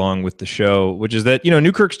goes along with the show, which is that,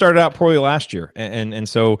 Newkirk started out poorly last year. And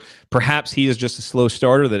so perhaps he is just a slow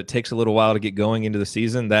starter, that it takes a little while to get going into the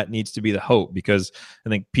season. That needs to be the hope, because I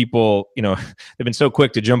think people, they've been so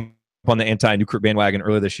quick to jump on the anti-Newkirk bandwagon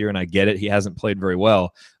earlier this year, and I get it. He hasn't played very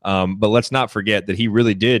well. But let's not forget that he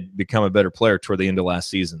really did become a better player toward the end of last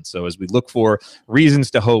season. So as we look for reasons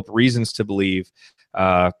to hope, reasons to believe,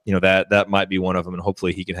 that might be one of them, and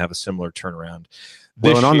hopefully he can have a similar turnaround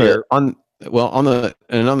this year. On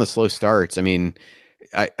the slow starts, I mean,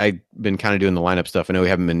 I've been kind of doing the lineup stuff. I know we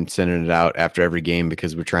haven't been sending it out after every game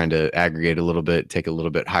because we're trying to aggregate a little bit, take a little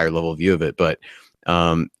bit higher level view of it. But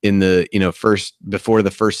in the before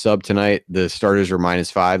the first sub tonight, the starters were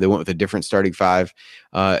 -5. They went with a different starting 5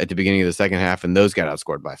 at the beginning of the second half, and those got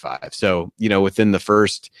outscored by 5. So within the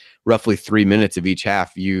first roughly 3 minutes of each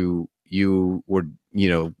half, you were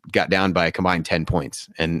got down by a combined 10 points.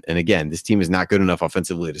 And again, this team is not good enough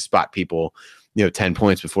offensively to spot people 10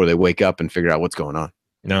 points before they wake up and figure out what's going on.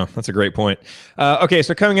 No, that's a great point. Okay,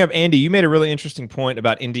 so coming up, Andy, you made a really interesting point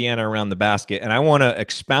about Indiana around the basket, and I want to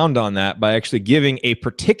expound on that by actually giving a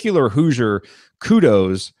particular Hoosier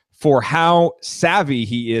kudos for how savvy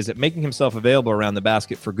he is at making himself available around the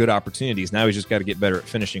basket for good opportunities. Now he's just got to get better at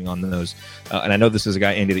finishing on those. And I know this is a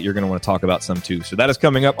guy, Andy, that you're going to want to talk about some too. So that is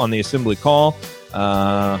coming up on the Assembly Call.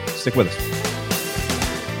 Stick with us.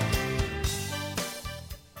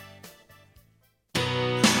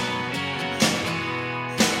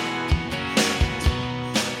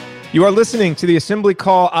 You are listening to the Assembly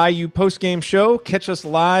Call IU postgame show. Catch us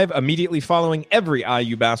live immediately following every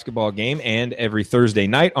IU basketball game and every Thursday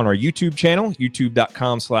night on our YouTube channel,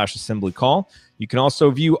 youtube.com/assemblycall. You can also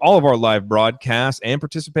view all of our live broadcasts and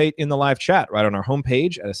participate in the live chat right on our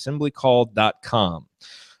homepage at assemblycall.com.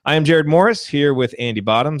 I am Jared Morris here with Andy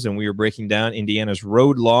Bottoms, and we are breaking down Indiana's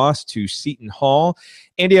road loss to Seton Hall.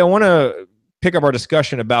 Andy, I want to pick up our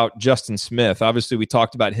discussion about Justin Smith. Obviously, we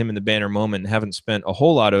talked about him in the banner moment and haven't spent a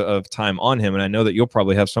whole lot of time on him, and I know that you'll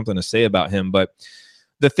probably have something to say about him, but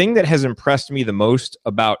the thing that has impressed me the most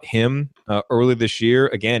about him early this year,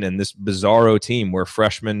 again, in this bizarro team where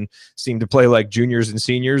freshmen seem to play like juniors and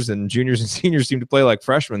seniors and seniors seem to play like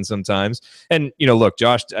freshmen sometimes. And, look,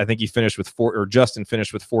 I think Justin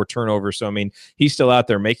finished with 4 turnovers. So, I mean, he's still out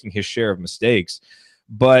there making his share of mistakes.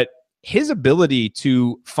 But his ability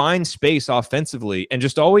to find space offensively and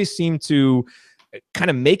just always seem to kind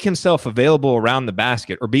of make himself available around the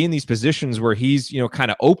basket or be in these positions where he's, kind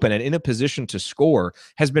of open and in a position to score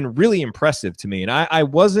has been really impressive to me. And I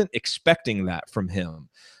wasn't expecting that from him.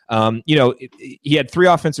 He had 3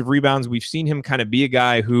 offensive rebounds. We've seen him kind of be a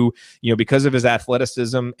guy who, because of his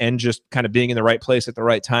athleticism and just kind of being in the right place at the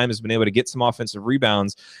right time, has been able to get some offensive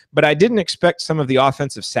rebounds. But I didn't expect some of the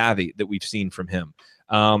offensive savvy that we've seen from him.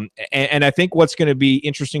 And I think what's going to be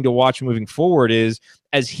interesting to watch moving forward is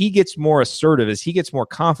as he gets more assertive, as he gets more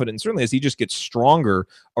confident, and certainly as he just gets stronger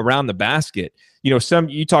around the basket.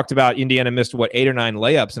 You talked about Indiana missed 8 or 9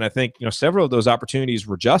 layups, and I think several of those opportunities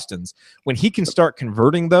were Justin's. When he can start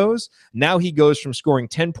converting those, now he goes from scoring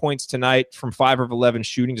 10 points tonight from 5 of 11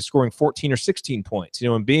 shooting to scoring 14 or 16 points.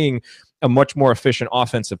 And being a much more efficient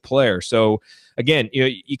offensive player. So again,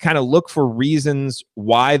 you kind of look for reasons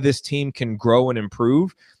why this team can grow and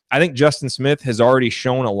improve. I think Justin Smith has already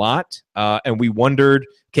shown a lot, and we wondered,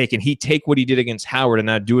 okay, can he take what he did against Howard and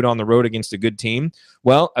now do it on the road against a good team?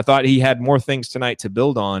 Well, I thought he had more things tonight to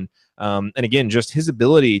build on. And again, just his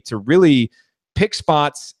ability to really pick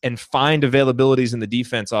spots and find availabilities in the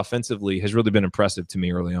defense offensively has really been impressive to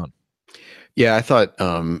me early on. Yeah, I thought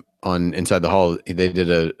on Inside the Hall, they did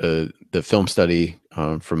the film study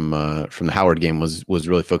from the Howard game was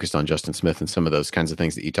really focused on Justin Smith and some of those kinds of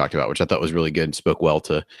things that you talked about, which I thought was really good and spoke well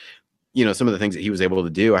to, some of the things that he was able to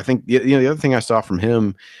do. I think, the other thing I saw from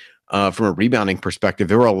him from a rebounding perspective,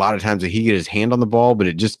 there were a lot of times that he get his hand on the ball, but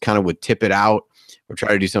it just kind of would tip it out or try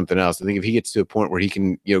to do something else. I think if he gets to a point where he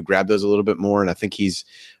can, grab those a little bit more, and I think he's,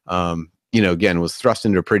 again, was thrust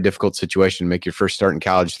into a pretty difficult situation, make your first start in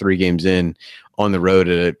college 3 games in on the road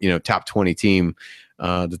at a, top 20 team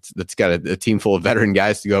that's got a team full of veteran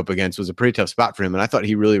guys to go up against, was a pretty tough spot for him. And I thought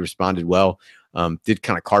he really responded well, did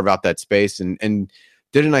kind of carve out that space and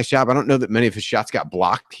did a nice job. I don't know that many of his shots got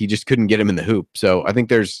blocked. He just couldn't get him in the hoop. So I think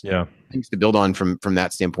there's things to build on from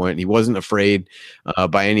that standpoint. And he wasn't afraid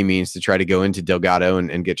by any means to try to go into Delgado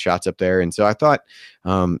and get shots up there. And so I thought,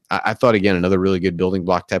 again, another really good building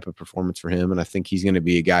block type of performance for him. And I think he's going to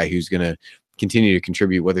be a guy who's going to continue to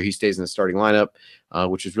contribute, whether he stays in the starting lineup,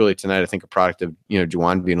 which is really tonight, I think, a product of,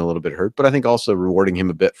 Juwan being a little bit hurt, but I think also rewarding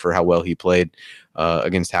him a bit for how well he played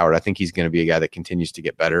against Howard. I think he's going to be a guy that continues to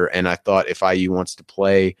get better. And I thought if IU wants to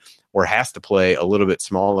play or has to play a little bit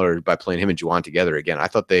smaller by playing him and Juwan together again, I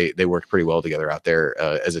thought they worked pretty well together out there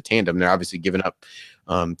as a tandem. They're obviously giving up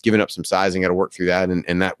some sizing, got to work through that.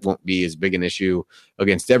 And that won't be as big an issue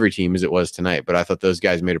against every team as it was tonight. But I thought those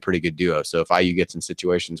guys made a pretty good duo. So if IU gets in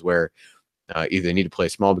situations where either they need to play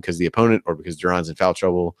small because of the opponent or because Duran's in foul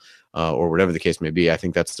trouble or whatever the case may be, I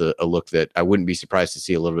think that's a look that I wouldn't be surprised to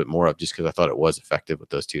see a little bit more of, just because I thought it was effective with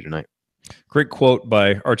those 2 tonight. Great quote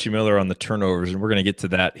by Archie Miller on the turnovers, and we're going to get to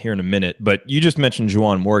that here in a minute. But you just mentioned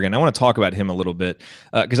Juwan Morgan. I want to talk about him a little bit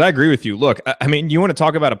because I agree with you. Look, I mean, you want to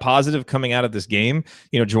talk about a positive coming out of this game.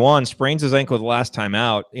 Juwan sprains his ankle the last time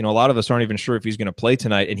out. A lot of us aren't even sure if he's going to play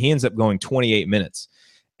tonight, and he ends up going 28 minutes.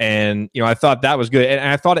 And, I thought that was good. And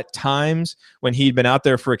I thought at times when he'd been out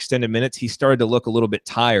there for extended minutes, he started to look a little bit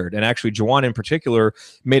tired. And actually, Juwan in particular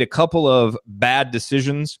made a couple of bad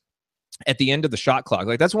decisions at the end of the shot clock.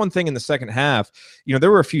 Like, that's one thing in the second half. There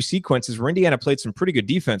were a few sequences where Indiana played some pretty good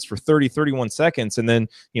defense for 30, 31 seconds and then,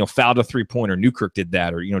 fouled a 3-pointer. Newkirk did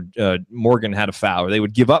that, or, Morgan had a foul, or they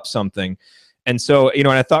would give up something. And so, and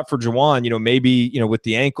I thought for Juwan, maybe, with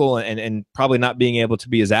the ankle and probably not being able to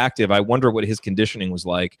be as active, I wonder what his conditioning was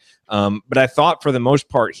like. But I thought for the most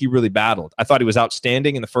part, he really battled. I thought he was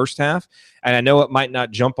outstanding in the first half. And I know it might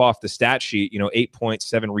not jump off the stat sheet, 8 points,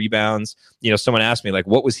 7 rebounds. Someone asked me, like,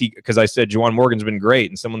 what was he? Because I said, Juwan Morgan's been great.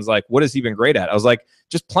 And someone's like, what has he been great at? I was like,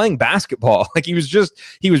 just playing basketball. Like, he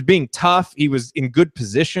was being tough. He was in good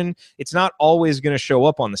position. It's not always going to show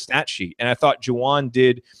up on the stat sheet. And I thought Juwan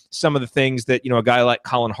did some of the things that, a guy like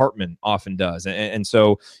Colin Hartman often does. And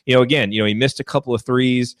so, again, he missed a couple of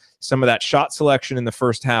threes. Some of that shot selection in the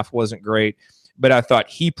first half wasn't great, but I thought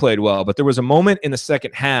he played well. But there was a moment in the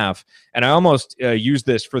second half, and I almost used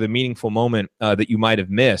this for the meaningful moment that you might have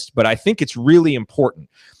missed, but I think it's really important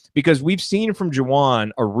because we've seen from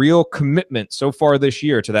Juwan a real commitment so far this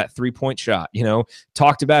year to that three-point shot.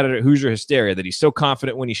 Talked about it at Hoosier Hysteria, that he's so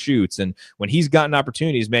confident when he shoots, and when he's gotten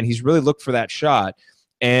opportunities, man, he's really looked for that shot.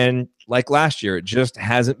 And like last year, it just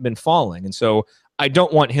hasn't been falling. And so I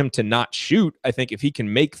don't want him to not shoot. I think if he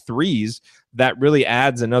can make threes, that really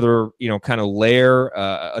adds another, kind of layer,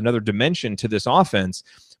 another dimension to this offense.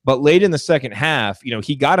 But late in the second half,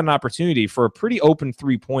 he got an opportunity for a pretty open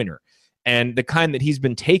three-pointer, and the kind that he's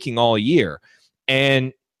been taking all year.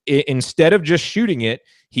 And instead of just shooting it,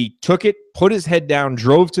 he took it, put his head down,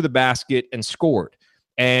 drove to the basket, and scored.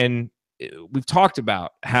 And we've talked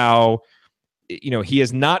about how he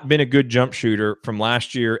has not been a good jump shooter from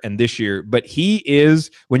last year and this year, but he is,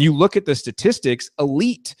 when you look at the statistics,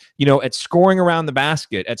 elite, at scoring around the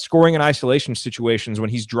basket, at scoring in isolation situations when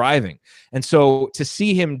he's driving. And so to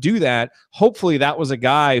see him do that, hopefully that was a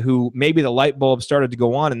guy who maybe the light bulb started to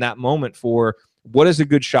go on in that moment for what is a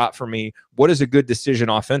good shot for me? What is a good decision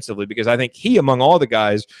offensively? Because I think he, among all the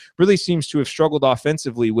guys, really seems to have struggled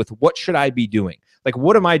offensively with what should I be doing? Like,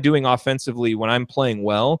 what am I doing offensively when I'm playing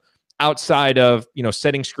well? Outside of,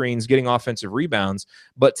 setting screens, getting offensive rebounds.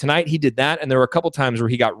 But tonight he did that, and there were a couple times where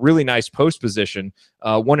he got really nice post position.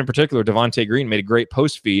 One in particular, Devontae Green made a great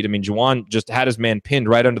post feed. I mean, Juwan just had his man pinned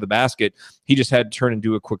right under the basket. He just had to turn and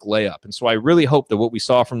do a quick layup. And so I really hope that what we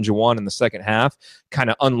saw from Juwan in the second half kind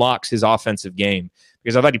of unlocks his offensive game,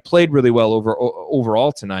 because I thought he played really well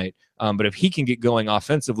overall tonight. But if he can get going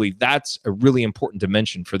offensively, that's a really important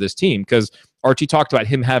dimension for this team, because Archie talked about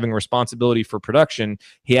him having responsibility for production.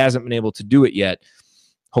 He hasn't been able to do it yet.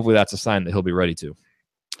 Hopefully that's a sign that he'll be ready to.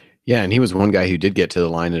 Yeah, and he was one guy who did get to the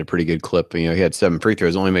line at a pretty good clip. He had 7 free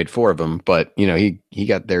throws, only made 4 of them, but he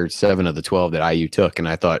got there 7 of the 12 that IU took. And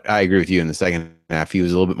I thought, I agree with you, in the second half he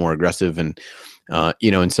was a little bit more aggressive, and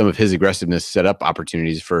and some of his aggressiveness set up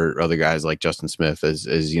opportunities for other guys like Justin Smith, as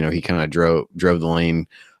he kind of drove the lane,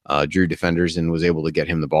 drew defenders, and was able to get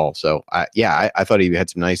him the ball. So I thought he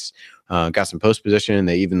had some nice, got some post position.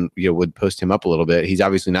 They even would post him up a little bit. He's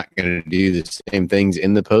obviously not going to do the same things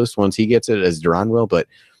in the post once he gets it as Duran will, but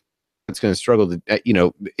it's going to struggle to.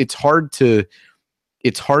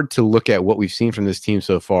 It's hard to look at what we've seen from this team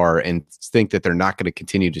so far and think that they're not going to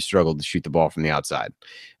continue to struggle to shoot the ball from the outside.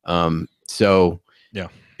 Yeah.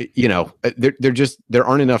 There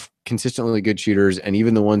aren't enough consistently good shooters, and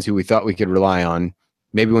even the ones who we thought we could rely on,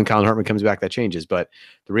 maybe when Colin Hartman comes back, that changes. But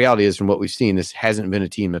the reality is, from what we've seen, this hasn't been a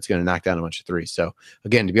team that's going to knock down a bunch of threes. So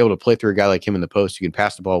again, to be able to play through a guy like him in the post, who can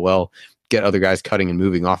pass the ball well, get other guys cutting and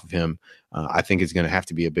moving off of him, I think is going to have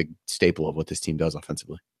to be a big staple of what this team does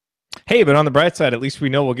offensively. Hey, but on the bright side, at least we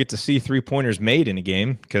know we'll get to see 3-pointers made in a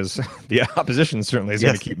game, because the opposition certainly is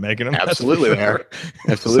going to keep making them. Absolutely, they are.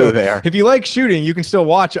 Absolutely, they are. If you like shooting, you can still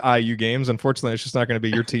watch IU games. Unfortunately, it's just not going to be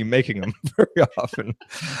your team making them very often.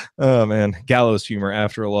 Oh, man. Gallows humor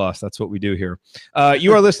after a loss. That's what we do here.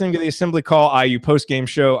 You are listening to the Assembly Call IU postgame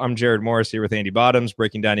show. I'm Jared Morris here with Andy Bottoms,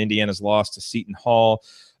 breaking down Indiana's loss to Seton Hall.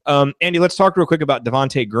 Andy, let's talk real quick about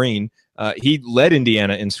Devontae Green. He led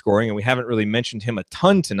Indiana in scoring, and we haven't really mentioned him a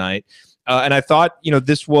ton tonight. And I thought,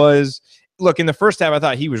 this was, look, in the first half, I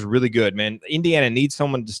thought he was really good, man. Indiana needs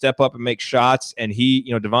someone to step up and make shots. And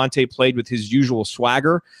Devontae played with his usual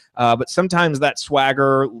swagger. But sometimes that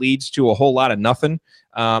swagger leads to a whole lot of nothing.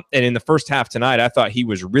 And in the first half tonight, I thought he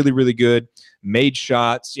was really, really good, made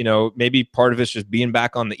shots. Maybe part of it's just being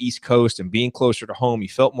back on the East Coast and being closer to home. He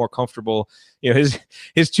felt more comfortable. His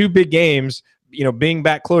 2 big games, being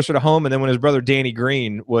back closer to home, and then when his brother Danny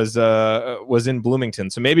Green was in Bloomington.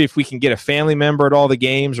 So maybe if we can get a family member at all the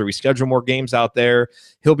games, or we schedule more games out there,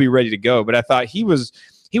 he'll be ready to go. But I thought he was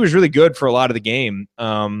really good for a lot of the game.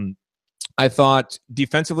 I thought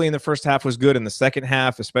defensively in the first half was good. In the second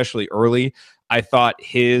half, especially early, I thought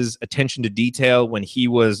his attention to detail when he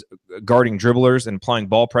was guarding dribblers and applying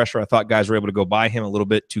ball pressure, I thought guys were able to go by him a little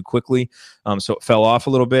bit too quickly. So it fell off a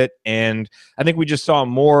little bit. And I think we just saw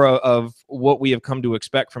more of what we have come to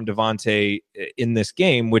expect from Devontae in this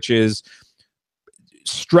game, which is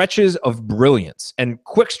stretches of brilliance and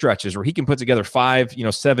quick stretches where he can put together 5,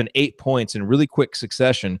 7, 8 points in really quick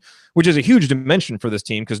succession, which is a huge dimension for this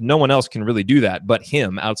team because no one else can really do that but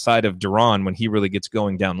him outside of Duran when he really gets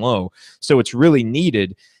going down low. So it's really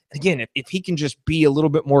needed. Again, if he can just be a little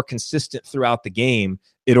bit more consistent throughout the game,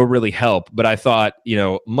 it'll really help. But I thought,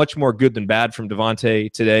 much more good than bad from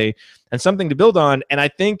Devontae today and something to build on. And I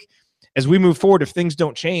think as we move forward, if things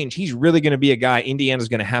don't change, he's really going to be a guy Indiana's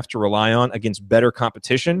going to have to rely on against better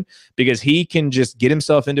competition because he can just get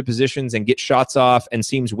himself into positions and get shots off and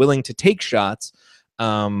seems willing to take shots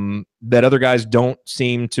that other guys don't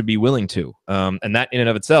seem to be willing to. And that in and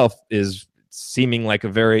of itself is seeming like a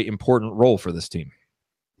very important role for this team.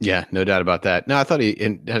 Yeah, no doubt about that. No, I thought he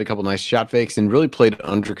had a couple nice shot fakes and really played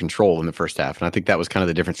under control in the first half. And I think that was kind of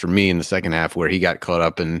the difference for me in the second half where he got caught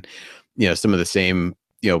up in, some of the same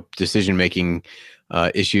decision-making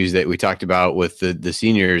issues that we talked about with the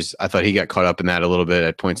seniors. I thought he got caught up in that a little bit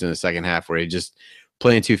at points in the second half where he just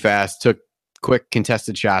playing too fast, took quick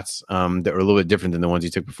contested shots that were a little bit different than the ones he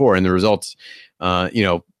took before. And the results,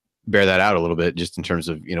 bear that out a little bit just in terms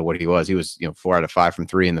of, what he was. He was, 4 out of 5 from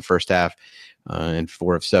 3 in the first half and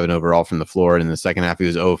 4 of 7 overall from the floor. And in the second half, he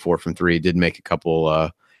was 0 of 4 from 3, did make a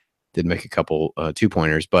couple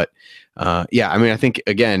 2-pointers. But I think,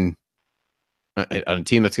 again, on a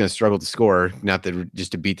team that's going to struggle to score, not that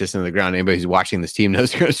just to beat this into the ground, anybody who's watching this team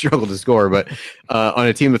knows they're going to struggle to score, but on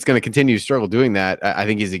a team that's going to continue to struggle doing that, I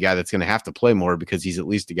think he's a guy that's going to have to play more because he's at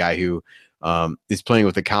least a guy who is playing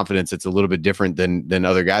with a confidence that's a little bit different than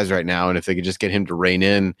other guys right now. And if they could just get him to rein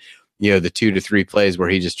in, the 2 to 3 plays where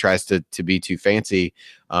he just tries to be too fancy.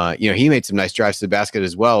 He made some nice drives to the basket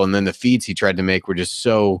as well. And then the feeds he tried to make were just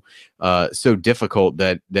so difficult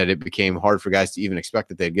that it became hard for guys to even expect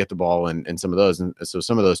that they'd get the ball and some of those. And so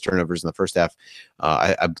some of those turnovers in the first half,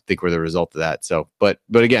 I think were the result of that. So, but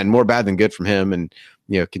again, more bad than good from him and,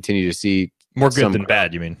 continue to see more good than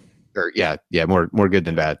bad, you mean? Or more good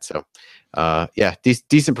than bad. So,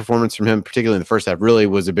 decent performance from him, particularly in the first half. Really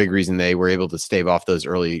was a big reason they were able to stave off those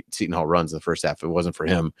early Seton Hall runs in the first half. If it wasn't for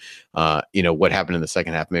him, what happened in the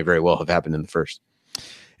second half may very well have happened in the first.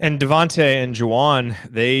 And Devontae and Juwan,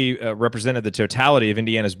 they represented the totality of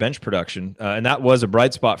Indiana's bench production. And that was a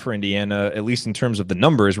bright spot for Indiana, at least in terms of the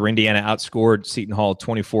numbers, where Indiana outscored Seton Hall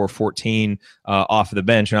 24-14 off of the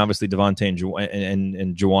bench. And obviously Devontae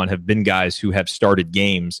and Juwan have been guys who have started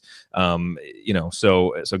games.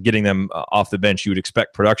 So getting them off the bench, you would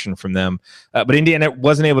expect production from them. But Indiana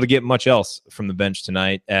wasn't able to get much else from the bench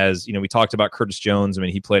tonight. As, we talked about Curtis Jones. I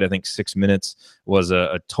mean, he played, I think, 6 minutes, was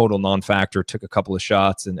a total non-factor, took a couple of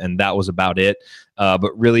shots, and that was about it.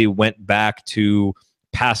 But really went back to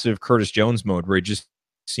passive Curtis Jones mode, where he just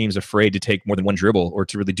seems afraid to take more than one dribble or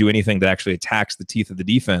to really do anything that actually attacks the teeth of the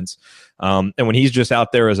defense. And when he's just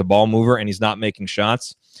out there as a ball mover and he's not making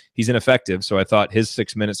shots, he's ineffective. So I thought his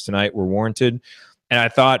 6 minutes tonight were warranted. And I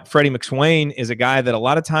thought Freddie McSwain is a guy that a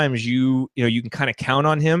lot of times you can kind of count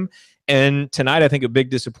on him. And tonight, I think a big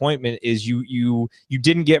disappointment is you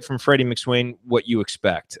didn't get from Freddie McSwain what you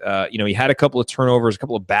expect. He had a couple of turnovers, a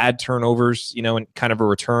couple of bad turnovers, and kind of a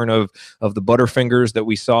return of the Butterfingers that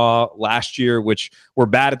we saw last year, which were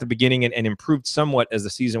bad at the beginning and improved somewhat as the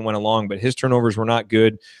season went along. But his turnovers were not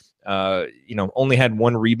good. Only had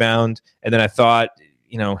 1 rebound. And then I thought,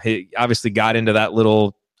 he obviously got into that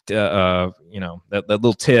little, that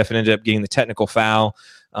little tiff and ended up getting the technical foul.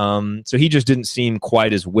 So he just didn't seem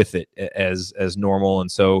quite as with it as normal.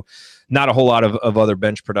 And so not a whole lot of other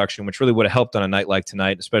bench production, which really would have helped on a night like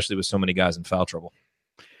tonight, especially with so many guys in foul trouble.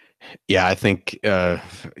 Yeah, I think,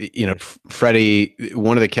 Freddie,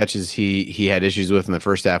 one of the catches he had issues with in the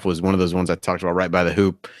first half was one of those ones I talked about right by the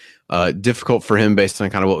hoop. Difficult for him based on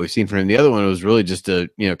kind of what we've seen from him. The other one was really just a,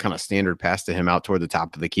 kind of standard pass to him out toward the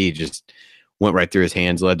top of the key. Just went right through his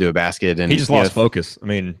hands, led to a basket. And he just lost focus. I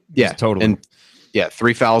mean, totally. And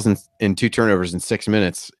 3 fouls and 2 turnovers in 6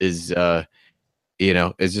 minutes is just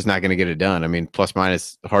not going to get it done. I mean, plus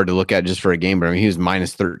minus hard to look at just for a game, but I mean, he was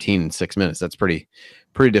minus 13 in 6 minutes. That's pretty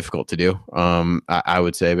difficult to do. I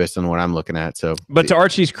would say based on what I'm looking at. So, but to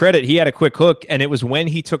Archie's credit, he had a quick hook, and it was when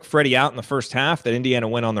he took Freddie out in the first half that Indiana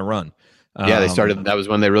went on the run. They started. That was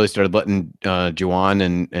when they really started letting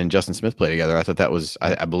Juwan and Justin Smith play together. I thought that was,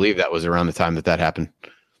 I believe that was around the time that happened.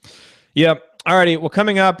 Yep. All righty. Well,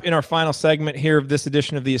 coming up in our final segment here of this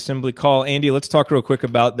edition of the Assembly Call, Andy, let's talk real quick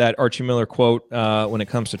about that Archie Miller quote when it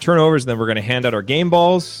comes to turnovers. Then we're going to hand out our game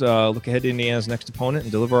balls, look ahead to Indiana's next opponent,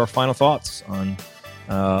 and deliver our final thoughts on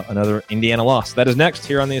another Indiana loss. That is next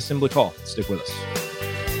here on the Assembly Call. Stick with us.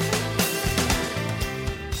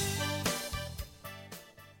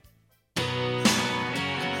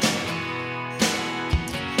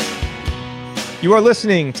 You are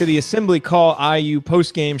listening to the Assembly Call IU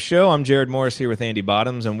postgame show. I'm Jared Morris here with Andy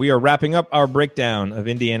Bottoms, and we are wrapping up our breakdown of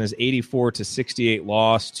Indiana's 84-68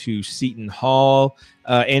 loss to Seton Hall.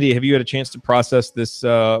 Andy, have you had a chance to process this,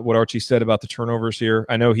 what Archie said about the turnovers here?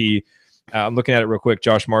 I know I'm looking at it real quick.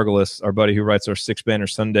 Josh Margolis, our buddy who writes our Six Banner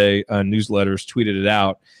Sunday newsletters, tweeted it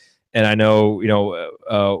out. And I know,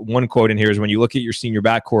 one quote in here is when you look at your senior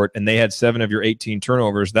backcourt and they had 7 of your 18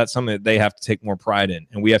 turnovers, that's something that they have to take more pride in.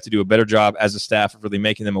 And we have to do a better job as a staff of really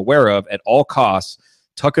making them aware of at all costs.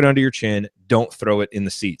 Tuck it under your chin. Don't throw it in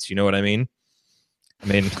the seats. You know what I mean?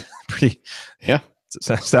 Yeah.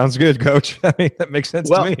 Sounds good, Coach. I mean, that makes sense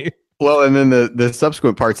to me. Well, and then the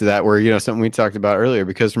subsequent parts of that were, something we talked about earlier,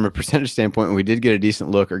 because from a percentage standpoint, when we did get a decent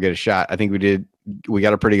look or get a shot, I think we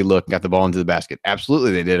got a pretty good look and got the ball into the basket.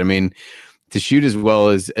 Absolutely, they did. I mean, to shoot as well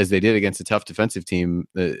as they did against a tough defensive team,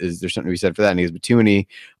 there's something to be said for that. And he's too many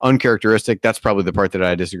uncharacteristic. That's probably the part that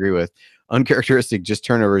I disagree with. Uncharacteristic, just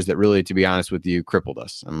turnovers that really, to be honest with you, crippled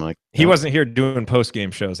us. I'm like, he wasn't here doing post game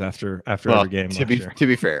shows after every game. To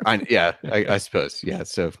be fair, I suppose, yeah.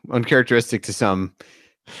 So uncharacteristic to some,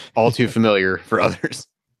 all too familiar for others.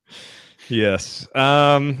 Yes.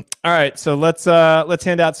 All right. So let's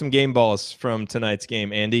hand out some game balls from tonight's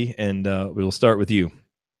game, Andy, and we'll start with you.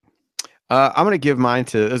 I'm going to give mine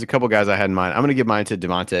to. There's a couple guys I had in mind. I'm going to give mine to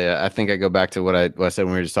Devontae. I think I go back to what I said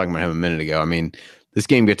when we were just talking about him a minute ago. I mean, this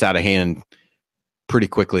game gets out of hand pretty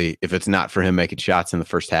quickly if it's not for him making shots in the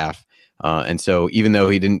first half. And so even though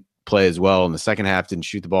he didn't play as well in the second half, didn't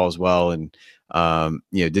shoot the ball as well, and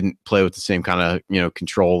didn't play with the same kind of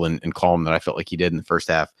control and calm that I felt like he did in the first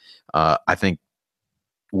half. I think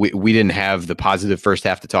we didn't have the positive first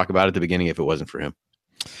half to talk about at the beginning if it wasn't for him.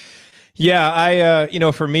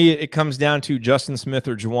 Yeah, for me, it comes down to Justin Smith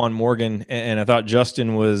or Juwan Morgan, and I thought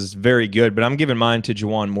Justin was very good, but I'm giving mine to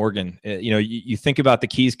Juwan Morgan. You think about the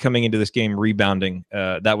keys coming into this game, rebounding.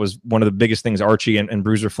 That was one of the biggest things Archie and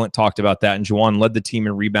Bruiser Flint talked about that, and Juwan led the team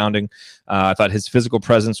in rebounding. I thought his physical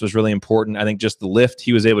presence was really important. I think just the lift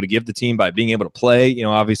he was able to give the team by being able to play,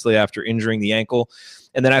 obviously after injuring the ankle.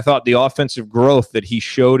 And then I thought the offensive growth that he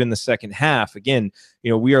showed in the second half, again,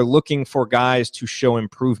 we are looking for guys to show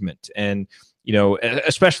improvement. And,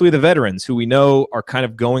 especially the veterans who we know are kind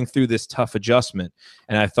of going through this tough adjustment.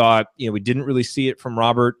 And I thought, we didn't really see it from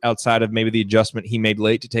Robert outside of maybe the adjustment he made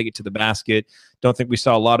late to take it to the basket. Don't think we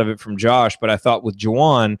saw a lot of it from Josh, but I thought with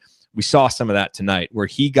Juwan, we saw some of that tonight where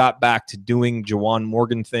he got back to doing Juwan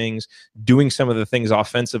Morgan things, doing some of the things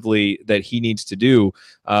offensively that he needs to do,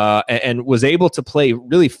 and was able to play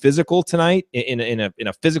really physical tonight in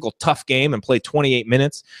a physical tough game and play 28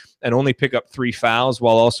 minutes and only pick up 3 fouls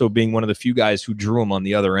while also being one of the few guys who drew him on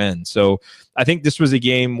the other end. So I think this was a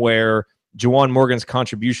game where Juwan Morgan's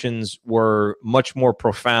contributions were much more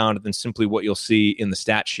profound than simply what you'll see in the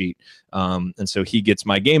stat sheet. And so he gets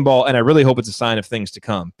my game ball, and I really hope it's a sign of things to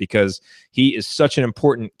come because he is such an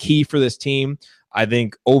important key for this team. I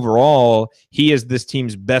think overall, he is this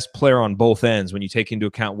team's best player on both ends when you take into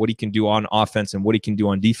account what he can do on offense and what he can do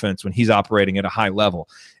on defense when he's operating at a high level.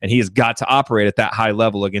 And he has got to operate at that high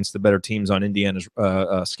level against the better teams on Indiana's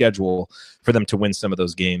schedule for them to win some of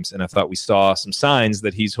those games. And I thought we saw some signs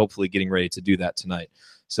that he's hopefully getting ready to do that tonight.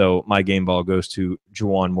 So my game ball goes to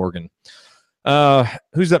Juwan Morgan.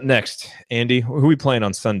 Who's up next, Andy? Who are we playing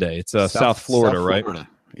on Sunday? It's South Florida, right?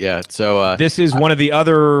 Yeah. So this is one of the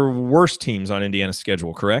other worst teams on Indiana's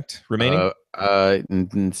schedule, correct? Remaining?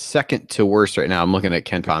 Second to worst right now. I'm looking at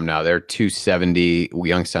KenPom now. They're 270.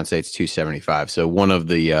 Youngstown State's 275. So one of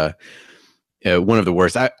the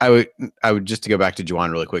worst. I would just to go back to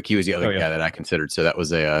Juwan really quick. He was the other guy that I considered. So that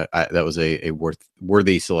was a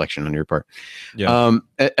worthy selection on your part. Yeah.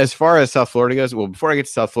 As far as South Florida goes, well, before I get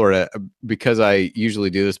to South Florida, because I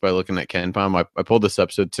usually do this by looking at KenPom, I pulled this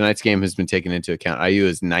up. So tonight's game has been taken into account. IU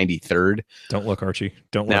is 93rd. Don't look, Archie.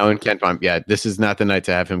 Don't look. Now in KenPom. Yeah, this is not the night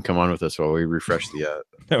to have him come on with us while we refresh the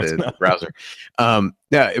browser.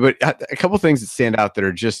 Yeah, but a couple things that stand out that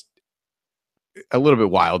are just a little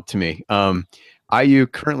bit wild to me. IU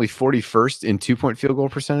currently 41st in 2-point field goal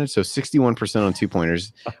percentage, so 61% on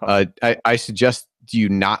 2-pointers. I suggest you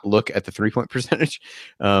not look at the 3-point percentage.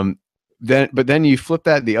 Then you flip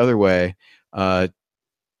that the other way,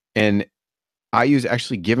 and IU is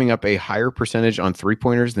actually giving up a higher percentage on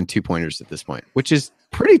 3-pointers than 2-pointers at this point, which is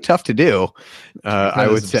pretty tough to do. I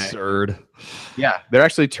would say absurd. Yeah, they're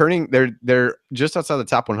actually they're just outside the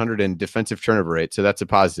top 100 in defensive turnover rate, so that's a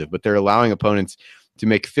positive. But they're allowing opponents to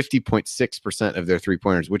make 50.6% of their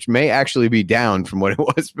 3-pointers, which may actually be down from what it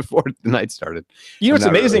was before the night started. You know what's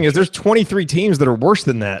amazing is there's 23 teams that are worse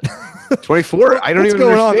than that. 24? I don't even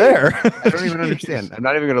going understand. on there? I don't even understand. I'm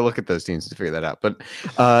not even going to look at those teams to figure that out. But,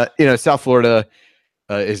 South Florida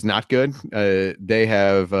is not good. They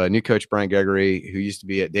have new coach Brian Gregory, who used to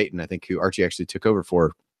be at Dayton, I think, who Archie actually took over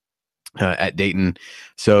for at Dayton.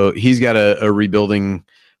 So he's got a rebuilding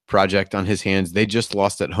project on his hands. They just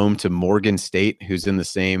lost at home to Morgan State, who's in the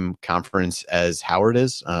same conference as Howard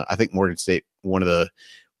is. I think Morgan State, one of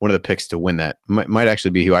the picks to win that, might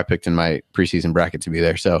actually be who I picked in my preseason bracket to be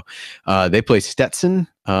there. So they play Stetson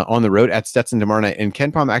on the road at Stetson tomorrow night, and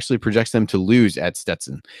KenPom actually projects them to lose at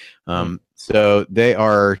Stetson. So they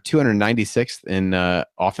are 296th in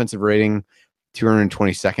offensive rating,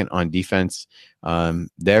 222nd on defense.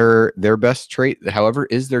 Their best trait, however,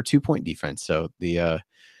 is their 2-point defense. So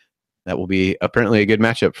that will be apparently a good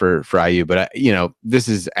matchup for IU. But this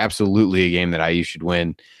is absolutely a game that IU should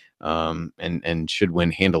win, and should win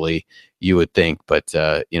handily, you would think. But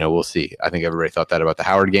we'll see. I think everybody thought that about the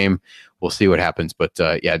Howard game. We'll see what happens. But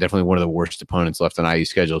definitely one of the worst opponents left on IU's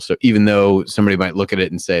schedule. So even though somebody might look at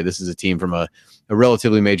it and say this is a team from a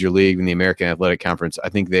relatively major league in the American Athletic Conference, I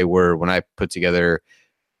think they were, when I put together,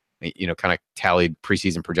 kind of tallied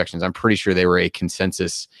preseason projections, I'm pretty sure they were a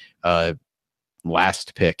consensus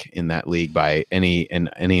last pick in that league by any and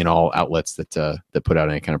all outlets that put out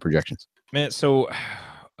any kind of projections. Man, so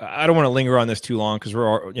I don't want to linger on this too long because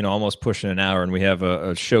we're almost pushing an hour, and we have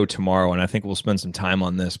a show tomorrow, and I think we'll spend some time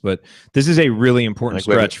on this. But this is a really important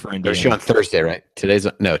stretch for Indiana. Show on Thursday, right?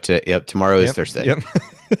 Tomorrow is Thursday. Yep.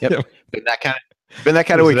 Yep. Been that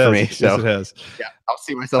kind of week for me. So yes, it has. Yeah, I'll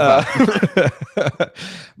see myself out.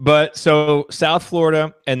 But so South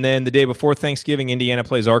Florida, and then the day before Thanksgiving, Indiana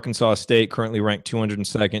plays Arkansas State, currently ranked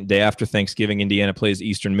 202nd. Day after Thanksgiving, Indiana plays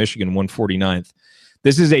Eastern Michigan, 149th.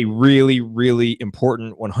 This is a really, really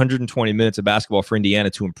important 120 minutes of basketball for Indiana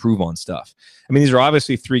to improve on stuff. I mean, these are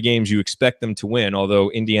obviously 3 games you expect them to win, although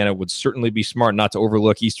Indiana would certainly be smart not to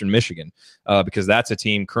overlook Eastern Michigan, because that's a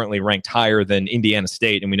team currently ranked higher than Indiana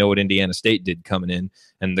State, and we know what Indiana State did coming in,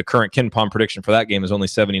 and the current KenPom prediction for that game is only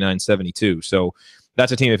 79-72. So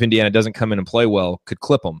that's a team, if Indiana doesn't come in and play well, could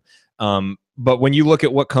clip them. But when you look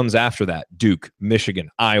at what comes after that, Duke, Michigan,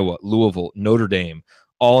 Iowa, Louisville, Notre Dame,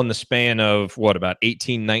 all in the span of about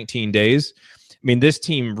 18, 19 days. I mean, this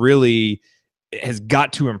team really has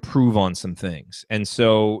got to improve on some things. And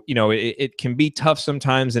so, it can be tough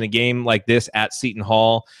sometimes in a game like this at Seton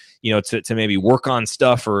Hall, to maybe work on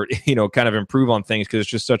stuff or, kind of improve on things, because it's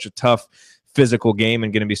just such a tough physical game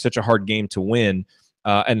and going to be such a hard game to win.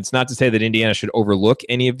 And it's not to say that Indiana should overlook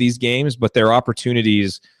any of these games, but there are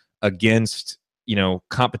opportunities against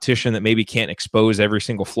competition that maybe can't expose every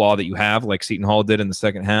single flaw that you have, like Seton Hall did in the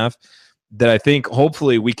second half, that I think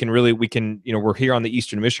hopefully we can, we're here on the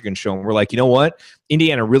Eastern Michigan show, and we're like, what?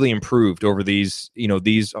 Indiana really improved over these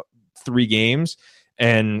 3 games.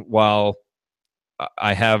 And while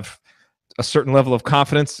I have a certain level of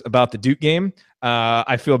confidence about the Duke game,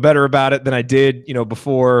 I feel better about it than I did,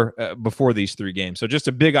 before these 3 games. So just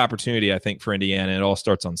a big opportunity, I think, for Indiana. It all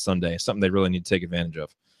starts on Sunday, something they really need to take advantage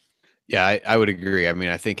of. Yeah, I would agree. I mean,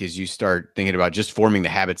 I think as you start thinking about just forming the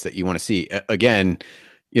habits that you want to see, again,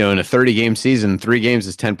 in a 30-game season, 3 games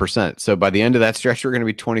is 10%. So by the end of that stretch, we're going to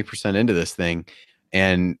be 20% into this thing.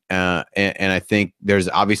 And I think there's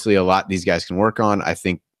obviously a lot these guys can work on. I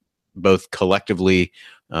think both collectively,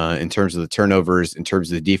 in terms of the turnovers, in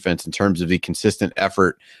terms of the defense, in terms of the consistent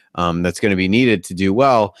effort that's going to be needed to do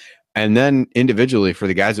well. And then individually for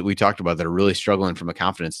the guys that we talked about that are really struggling from a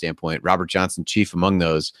confidence standpoint, Robert Johnson, chief among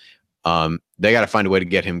those, they got to find a way to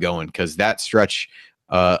get him going, because that stretch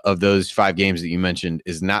of those 5 games that you mentioned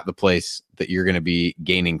is not the place that you're going to be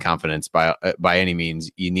gaining confidence by any means.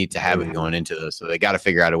 You need to have it going into those. So they got to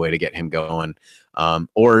figure out a way to get him going,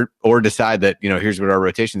 or decide that, here's what our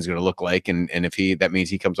rotation is going to look like. And if that means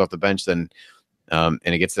he comes off the bench, then, and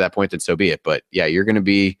it gets to that point, then so be it. But yeah, you're going to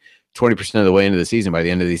be 20% of the way into the season by the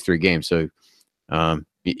end of these 3 games. So,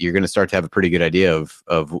 you're going to start to have a pretty good idea of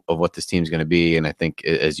what this team's going to be. And I think,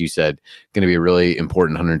 as you said, going to be a really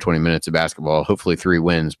important 120 minutes of basketball, hopefully 3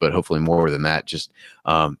 wins, but hopefully more than that, just,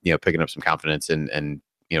 picking up some confidence and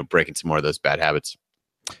breaking some more of those bad habits.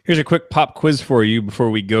 Here's a quick pop quiz for you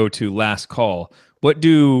before we go to last call.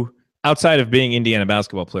 Outside of being Indiana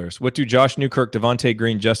basketball players, what do Josh Newkirk, Devontae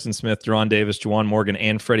Green, Justin Smith, Deron Davis, Juwan Morgan,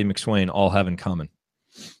 and Freddie McSwain all have in common?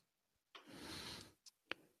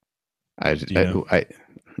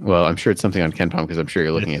 Well, I'm sure it's something on KenPom, because I'm sure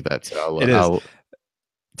you're looking at that. So it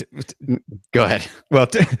is. Go ahead. Well,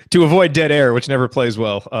 to avoid dead air, which never plays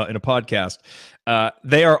well in a podcast,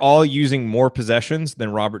 they are all using more possessions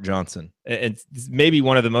than Robert Johnson. It's maybe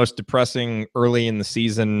one of the most depressing early in the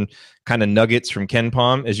season kind of nuggets from Ken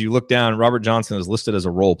Pom. As you look down, Robert Johnson is listed as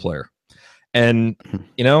a role player. And,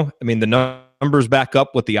 the numbers back up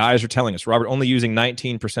what the eyes are telling us. Robert only using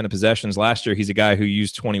 19% of possessions. Last year, he's a guy who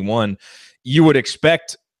used 21. You would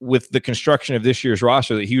expect with the construction of this year's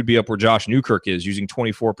roster that he would be up where Josh Newkirk is, using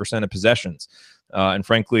 24% of possessions. And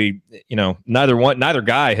frankly, neither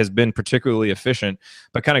guy has been particularly efficient.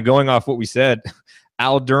 But kind of going off what we said,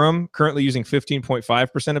 Al Durham currently using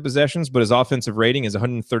 15.5% of possessions, but his offensive rating is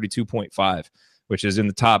 132.5, which is in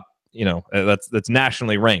the top. That's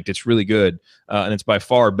nationally ranked. It's really good, and it's by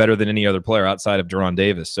far better than any other player outside of Deron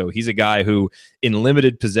Davis. So he's a guy who, in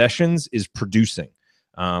limited possessions, is producing.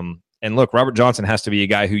 And look, Robert Johnson has to be a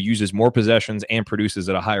guy who uses more possessions and produces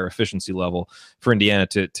at a higher efficiency level for Indiana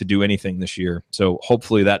to do anything this year. So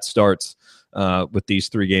hopefully that starts with these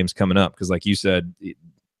 3 games coming up, because like you said,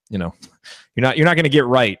 you're not going to get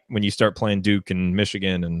right when you start playing Duke and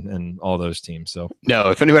Michigan and all those teams. So no,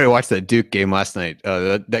 if anybody watched that Duke game last night,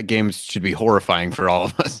 that game should be horrifying for all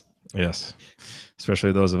of us. Yes,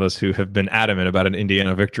 especially those of us who have been adamant about an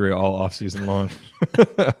Indiana victory all offseason long.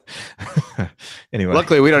 Anyway,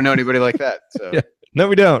 luckily we don't know anybody like that. So. Yeah. No,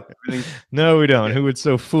 we don't. No, we don't. Yeah. Who would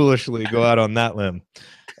so foolishly go out on that limb?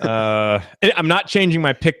 I'm not changing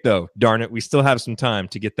my pick, though. Darn it, we still have some time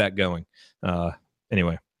to get that going.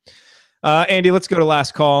 Anyway. Andy, let's go to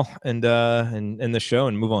last call and end the show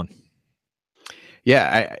and move on.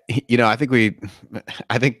 Yeah, I think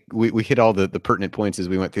we hit all the pertinent points as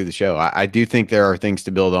we went through the show. I do think there are things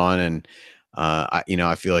to build on, and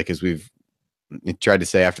I feel like, as we've tried to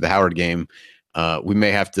say after the Howard game, we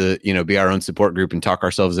may have to be our own support group and talk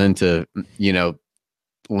ourselves into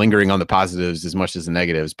lingering on the positives as much as the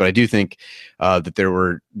negatives. But I do think that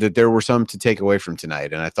there were some to take away from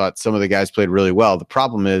tonight, and I thought some of the guys played really well. The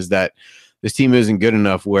problem is that this team isn't good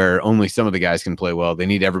enough where only some of the guys can play well. They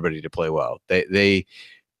need everybody to play well. There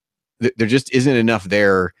just isn't enough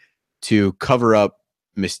there to cover up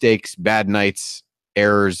mistakes, bad nights,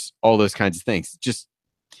 errors, all those kinds of things.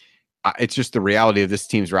 It's just the reality of this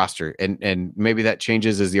team's roster, and maybe that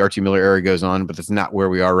changes as the Archie Miller era goes on, but that's not where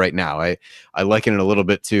we are right now. I liken it a little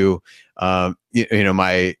bit to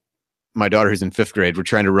my daughter who's in 5th grade. We're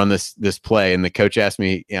trying to run this play, and the coach asked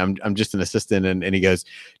me, I'm just an assistant, and he goes,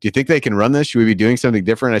 do you think they can run this? Should we be doing something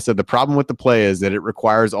different? I said, the problem with the play is that it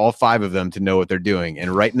requires all 5 of them to know what they're doing,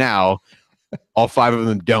 and right now all 5 of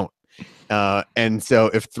them don't. And so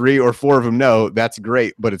if 3 or 4 of them know, that's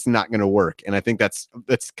great, but it's not going to work. And I think that's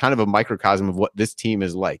kind of a microcosm of what this team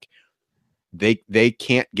is like. They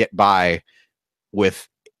can't get by with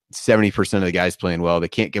 70% of the guys playing well. They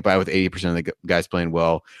can't get by with 80% of the guys playing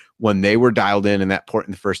well. When they were dialed in that point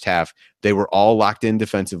in the first half, they were all locked in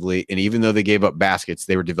defensively. And even though they gave up baskets,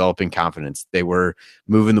 they were developing confidence. They were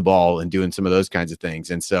moving the ball and doing some of those kinds of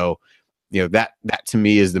things. And so, that to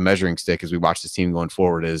me is the measuring stick as we watch this team going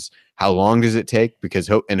forward, is how long does it take? Because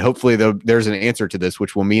hopefully there's an answer to this,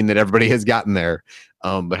 which will mean that everybody has gotten there.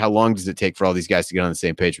 But how long does it take for all these guys to get on the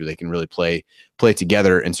same page where they can really play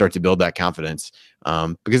together and start to build that confidence?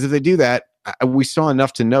 Because if they do that, we saw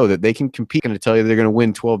enough to know that they can compete. I'm going to tell you they're going to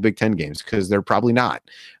win 12 Big Ten games, because they're probably not.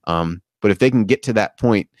 But if they can get to that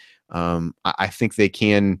point, I think they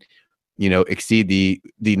can exceed the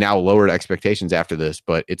now lowered expectations after this.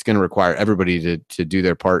 But it's going to require everybody to do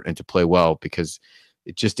their part and to play well, because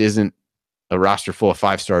it just isn't a roster full of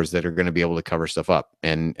 5 stars that are going to be able to cover stuff up.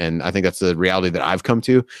 And I think that's the reality that I've come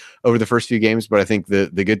to over the first few games. But I think the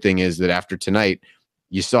good thing is that after tonight,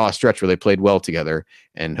 you saw a stretch where they played well together,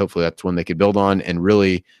 and hopefully that's one they could build on and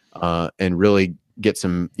really get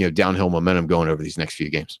some downhill momentum going over these next few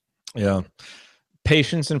games. Yeah.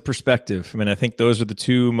 Patience and perspective. I mean, I think those are the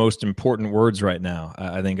 2 most important words right now.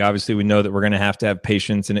 I think obviously we know that we're going to have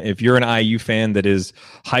patience. And if you're an IU fan that is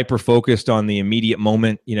hyper focused on the immediate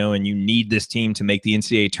moment, and you need this team to make the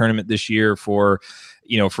NCAA tournament this year for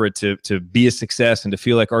it to be a success and to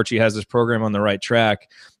feel like Archie has this program on the right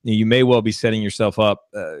track, you may well be setting yourself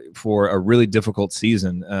up for a really difficult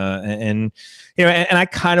season. And I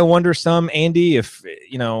kind of wonder Andy, if,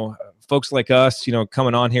 folks like us,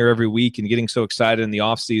 coming on here every week and getting so excited in the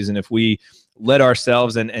off season, if we led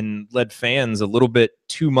ourselves and led fans a little bit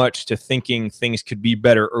too much to thinking things could be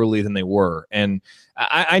better early than they were. And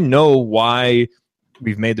I know why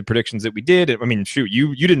we've made the predictions that we did. I mean, shoot,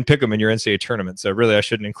 you didn't pick them in your NCAA tournament, so really I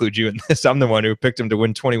shouldn't include you in this. I'm the one who picked them to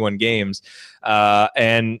win 21 games,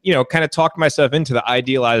 and kind of talked myself into the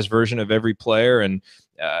idealized version of every player. And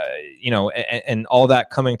and all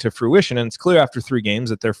that coming to fruition. And it's clear after 3 games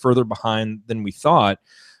that they're further behind than we thought.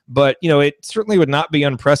 But, it certainly would not be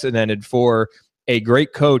unprecedented for a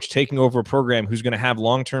great coach taking over a program who's going to have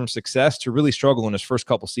long-term success to really struggle in his first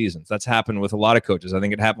couple seasons. That's happened with a lot of coaches. I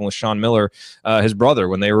think it happened with Sean Miller, his brother,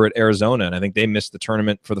 when they were at Arizona. And I think they missed the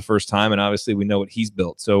tournament for the first time. And obviously we know what he's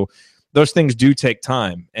built. So those things do take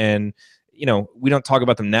time. And, we don't talk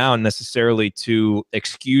about them now necessarily to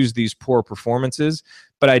excuse these poor performances,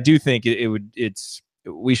 but I do think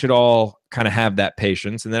we should all kind of have that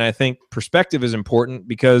patience. And then I think perspective is important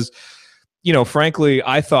because, frankly,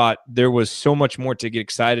 I thought there was so much more to get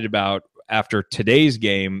excited about after today's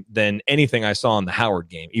game than anything I saw in the Howard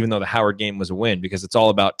game, even though the Howard game was a win, because it's all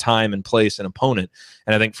about time and place and opponent.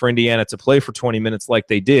 And I think for Indiana to play for 20 minutes like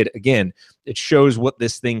they did, again, it shows what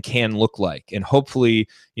this thing can look like. And hopefully,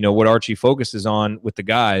 what Archie focuses on with the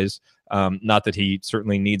guys, not that he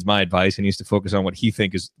certainly needs my advice. He needs to focus on what he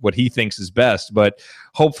thinks is best. But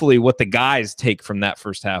hopefully what the guys take from that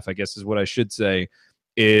first half, I guess is what I should say,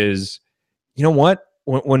 is, you know what?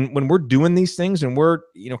 When we're doing these things and we're,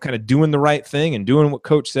 kind of doing the right thing and doing what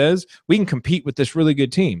coach says, we can compete with this really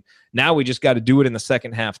good team. Now we just got to do it in the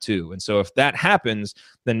second half too. And so if that happens,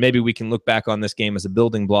 then maybe we can look back on this game as a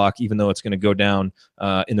building block, even though it's going to go down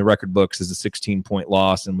in the record books as a 16-point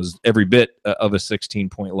loss and was every bit of a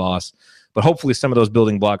 16-point loss. But hopefully some of those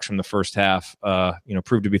building blocks from the first half,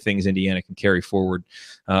 prove to be things Indiana can carry forward,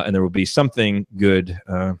 and there will be something good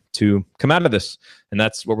to come out of this. And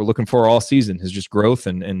that's what we're looking for all season, is just growth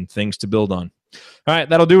and things to build on. All right,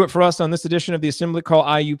 that'll do it for us on this edition of the Assembly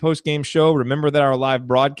Call IU postgame show. Remember that our live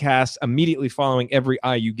broadcasts immediately following every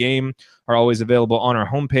IU game are always available on our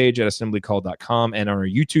homepage at assemblycall.com and on our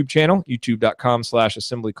YouTube channel,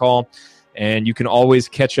 youtube.com/assemblycall. And you can always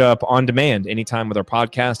catch up on demand anytime with our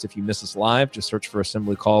podcast. If you miss us live, just search for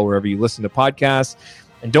Assembly Call wherever you listen to podcasts.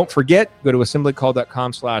 And don't forget, go to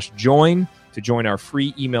assemblycall.com/join to join our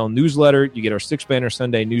free email newsletter. You get our 6-banner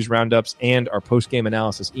Sunday news roundups and our post-game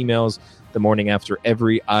analysis emails the morning after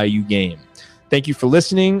every IU game. Thank you for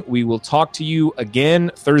listening. We will talk to you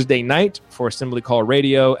again Thursday night for Assembly Call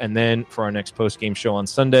Radio, and then for our next post-game show on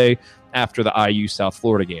Sunday after the IU South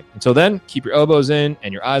Florida game. Until then, keep your elbows in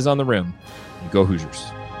and your eyes on the rim, and go Hoosiers.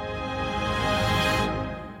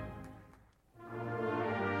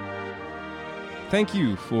 Thank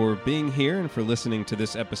you for being here and for listening to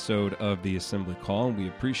this episode of the Assembly Call. We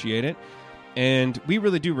appreciate it. And we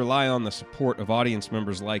really do rely on the support of audience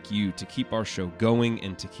members like you to keep our show going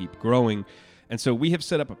and to keep growing. And so we have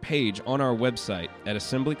set up a page on our website at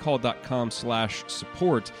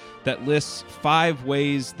assemblycall.com/support that lists 5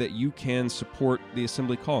 ways that you can support the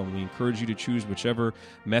Assembly Call. And we encourage you to choose whichever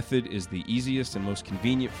method is the easiest and most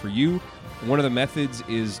convenient for you. One of the methods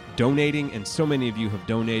is donating, and so many of you have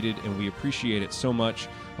donated, and we appreciate it so much.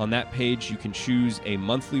 On that page, you can choose a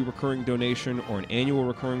monthly recurring donation or an annual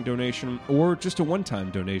recurring donation or just a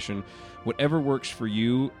one-time donation, whatever works for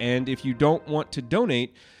you. And if you don't want to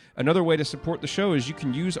donate, another way to support the show is you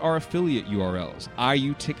can use our affiliate URLs,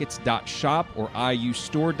 iutickets.shop or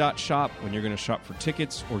iustore.shop, when you're going to shop for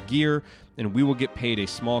tickets or gear, and we will get paid a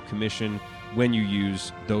small commission when you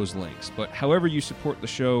use those links. But however you support the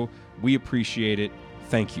show, we appreciate it.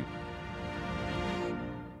 Thank you.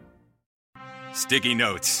 Sticky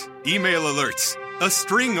notes, email alerts, a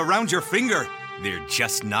string around your finger. They're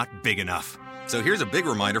just not big enough. So here's a big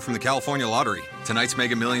reminder from the California Lottery. Tonight's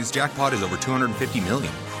Mega Millions jackpot is over $250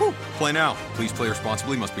 million. Whew. Play now. Please play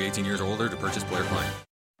responsibly. Must be 18 years or older to purchase player client.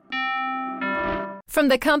 From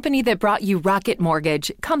the company that brought you Rocket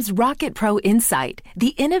Mortgage comes Rocket Pro Insight,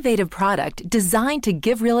 the innovative product designed to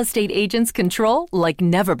give real estate agents control like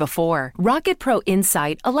never before. Rocket Pro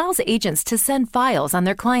Insight allows agents to send files on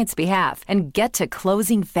their clients' behalf and get to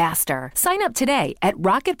closing faster. Sign up today at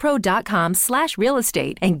rocketpro.com/real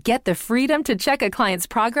estate and get the freedom to check a client's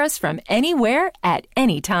progress from anywhere at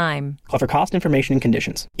any time. Offer cost, information, and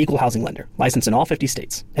conditions. Equal housing lender. Licensed in all 50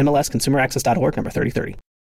 states. MLS ConsumerAccess.org number 3030.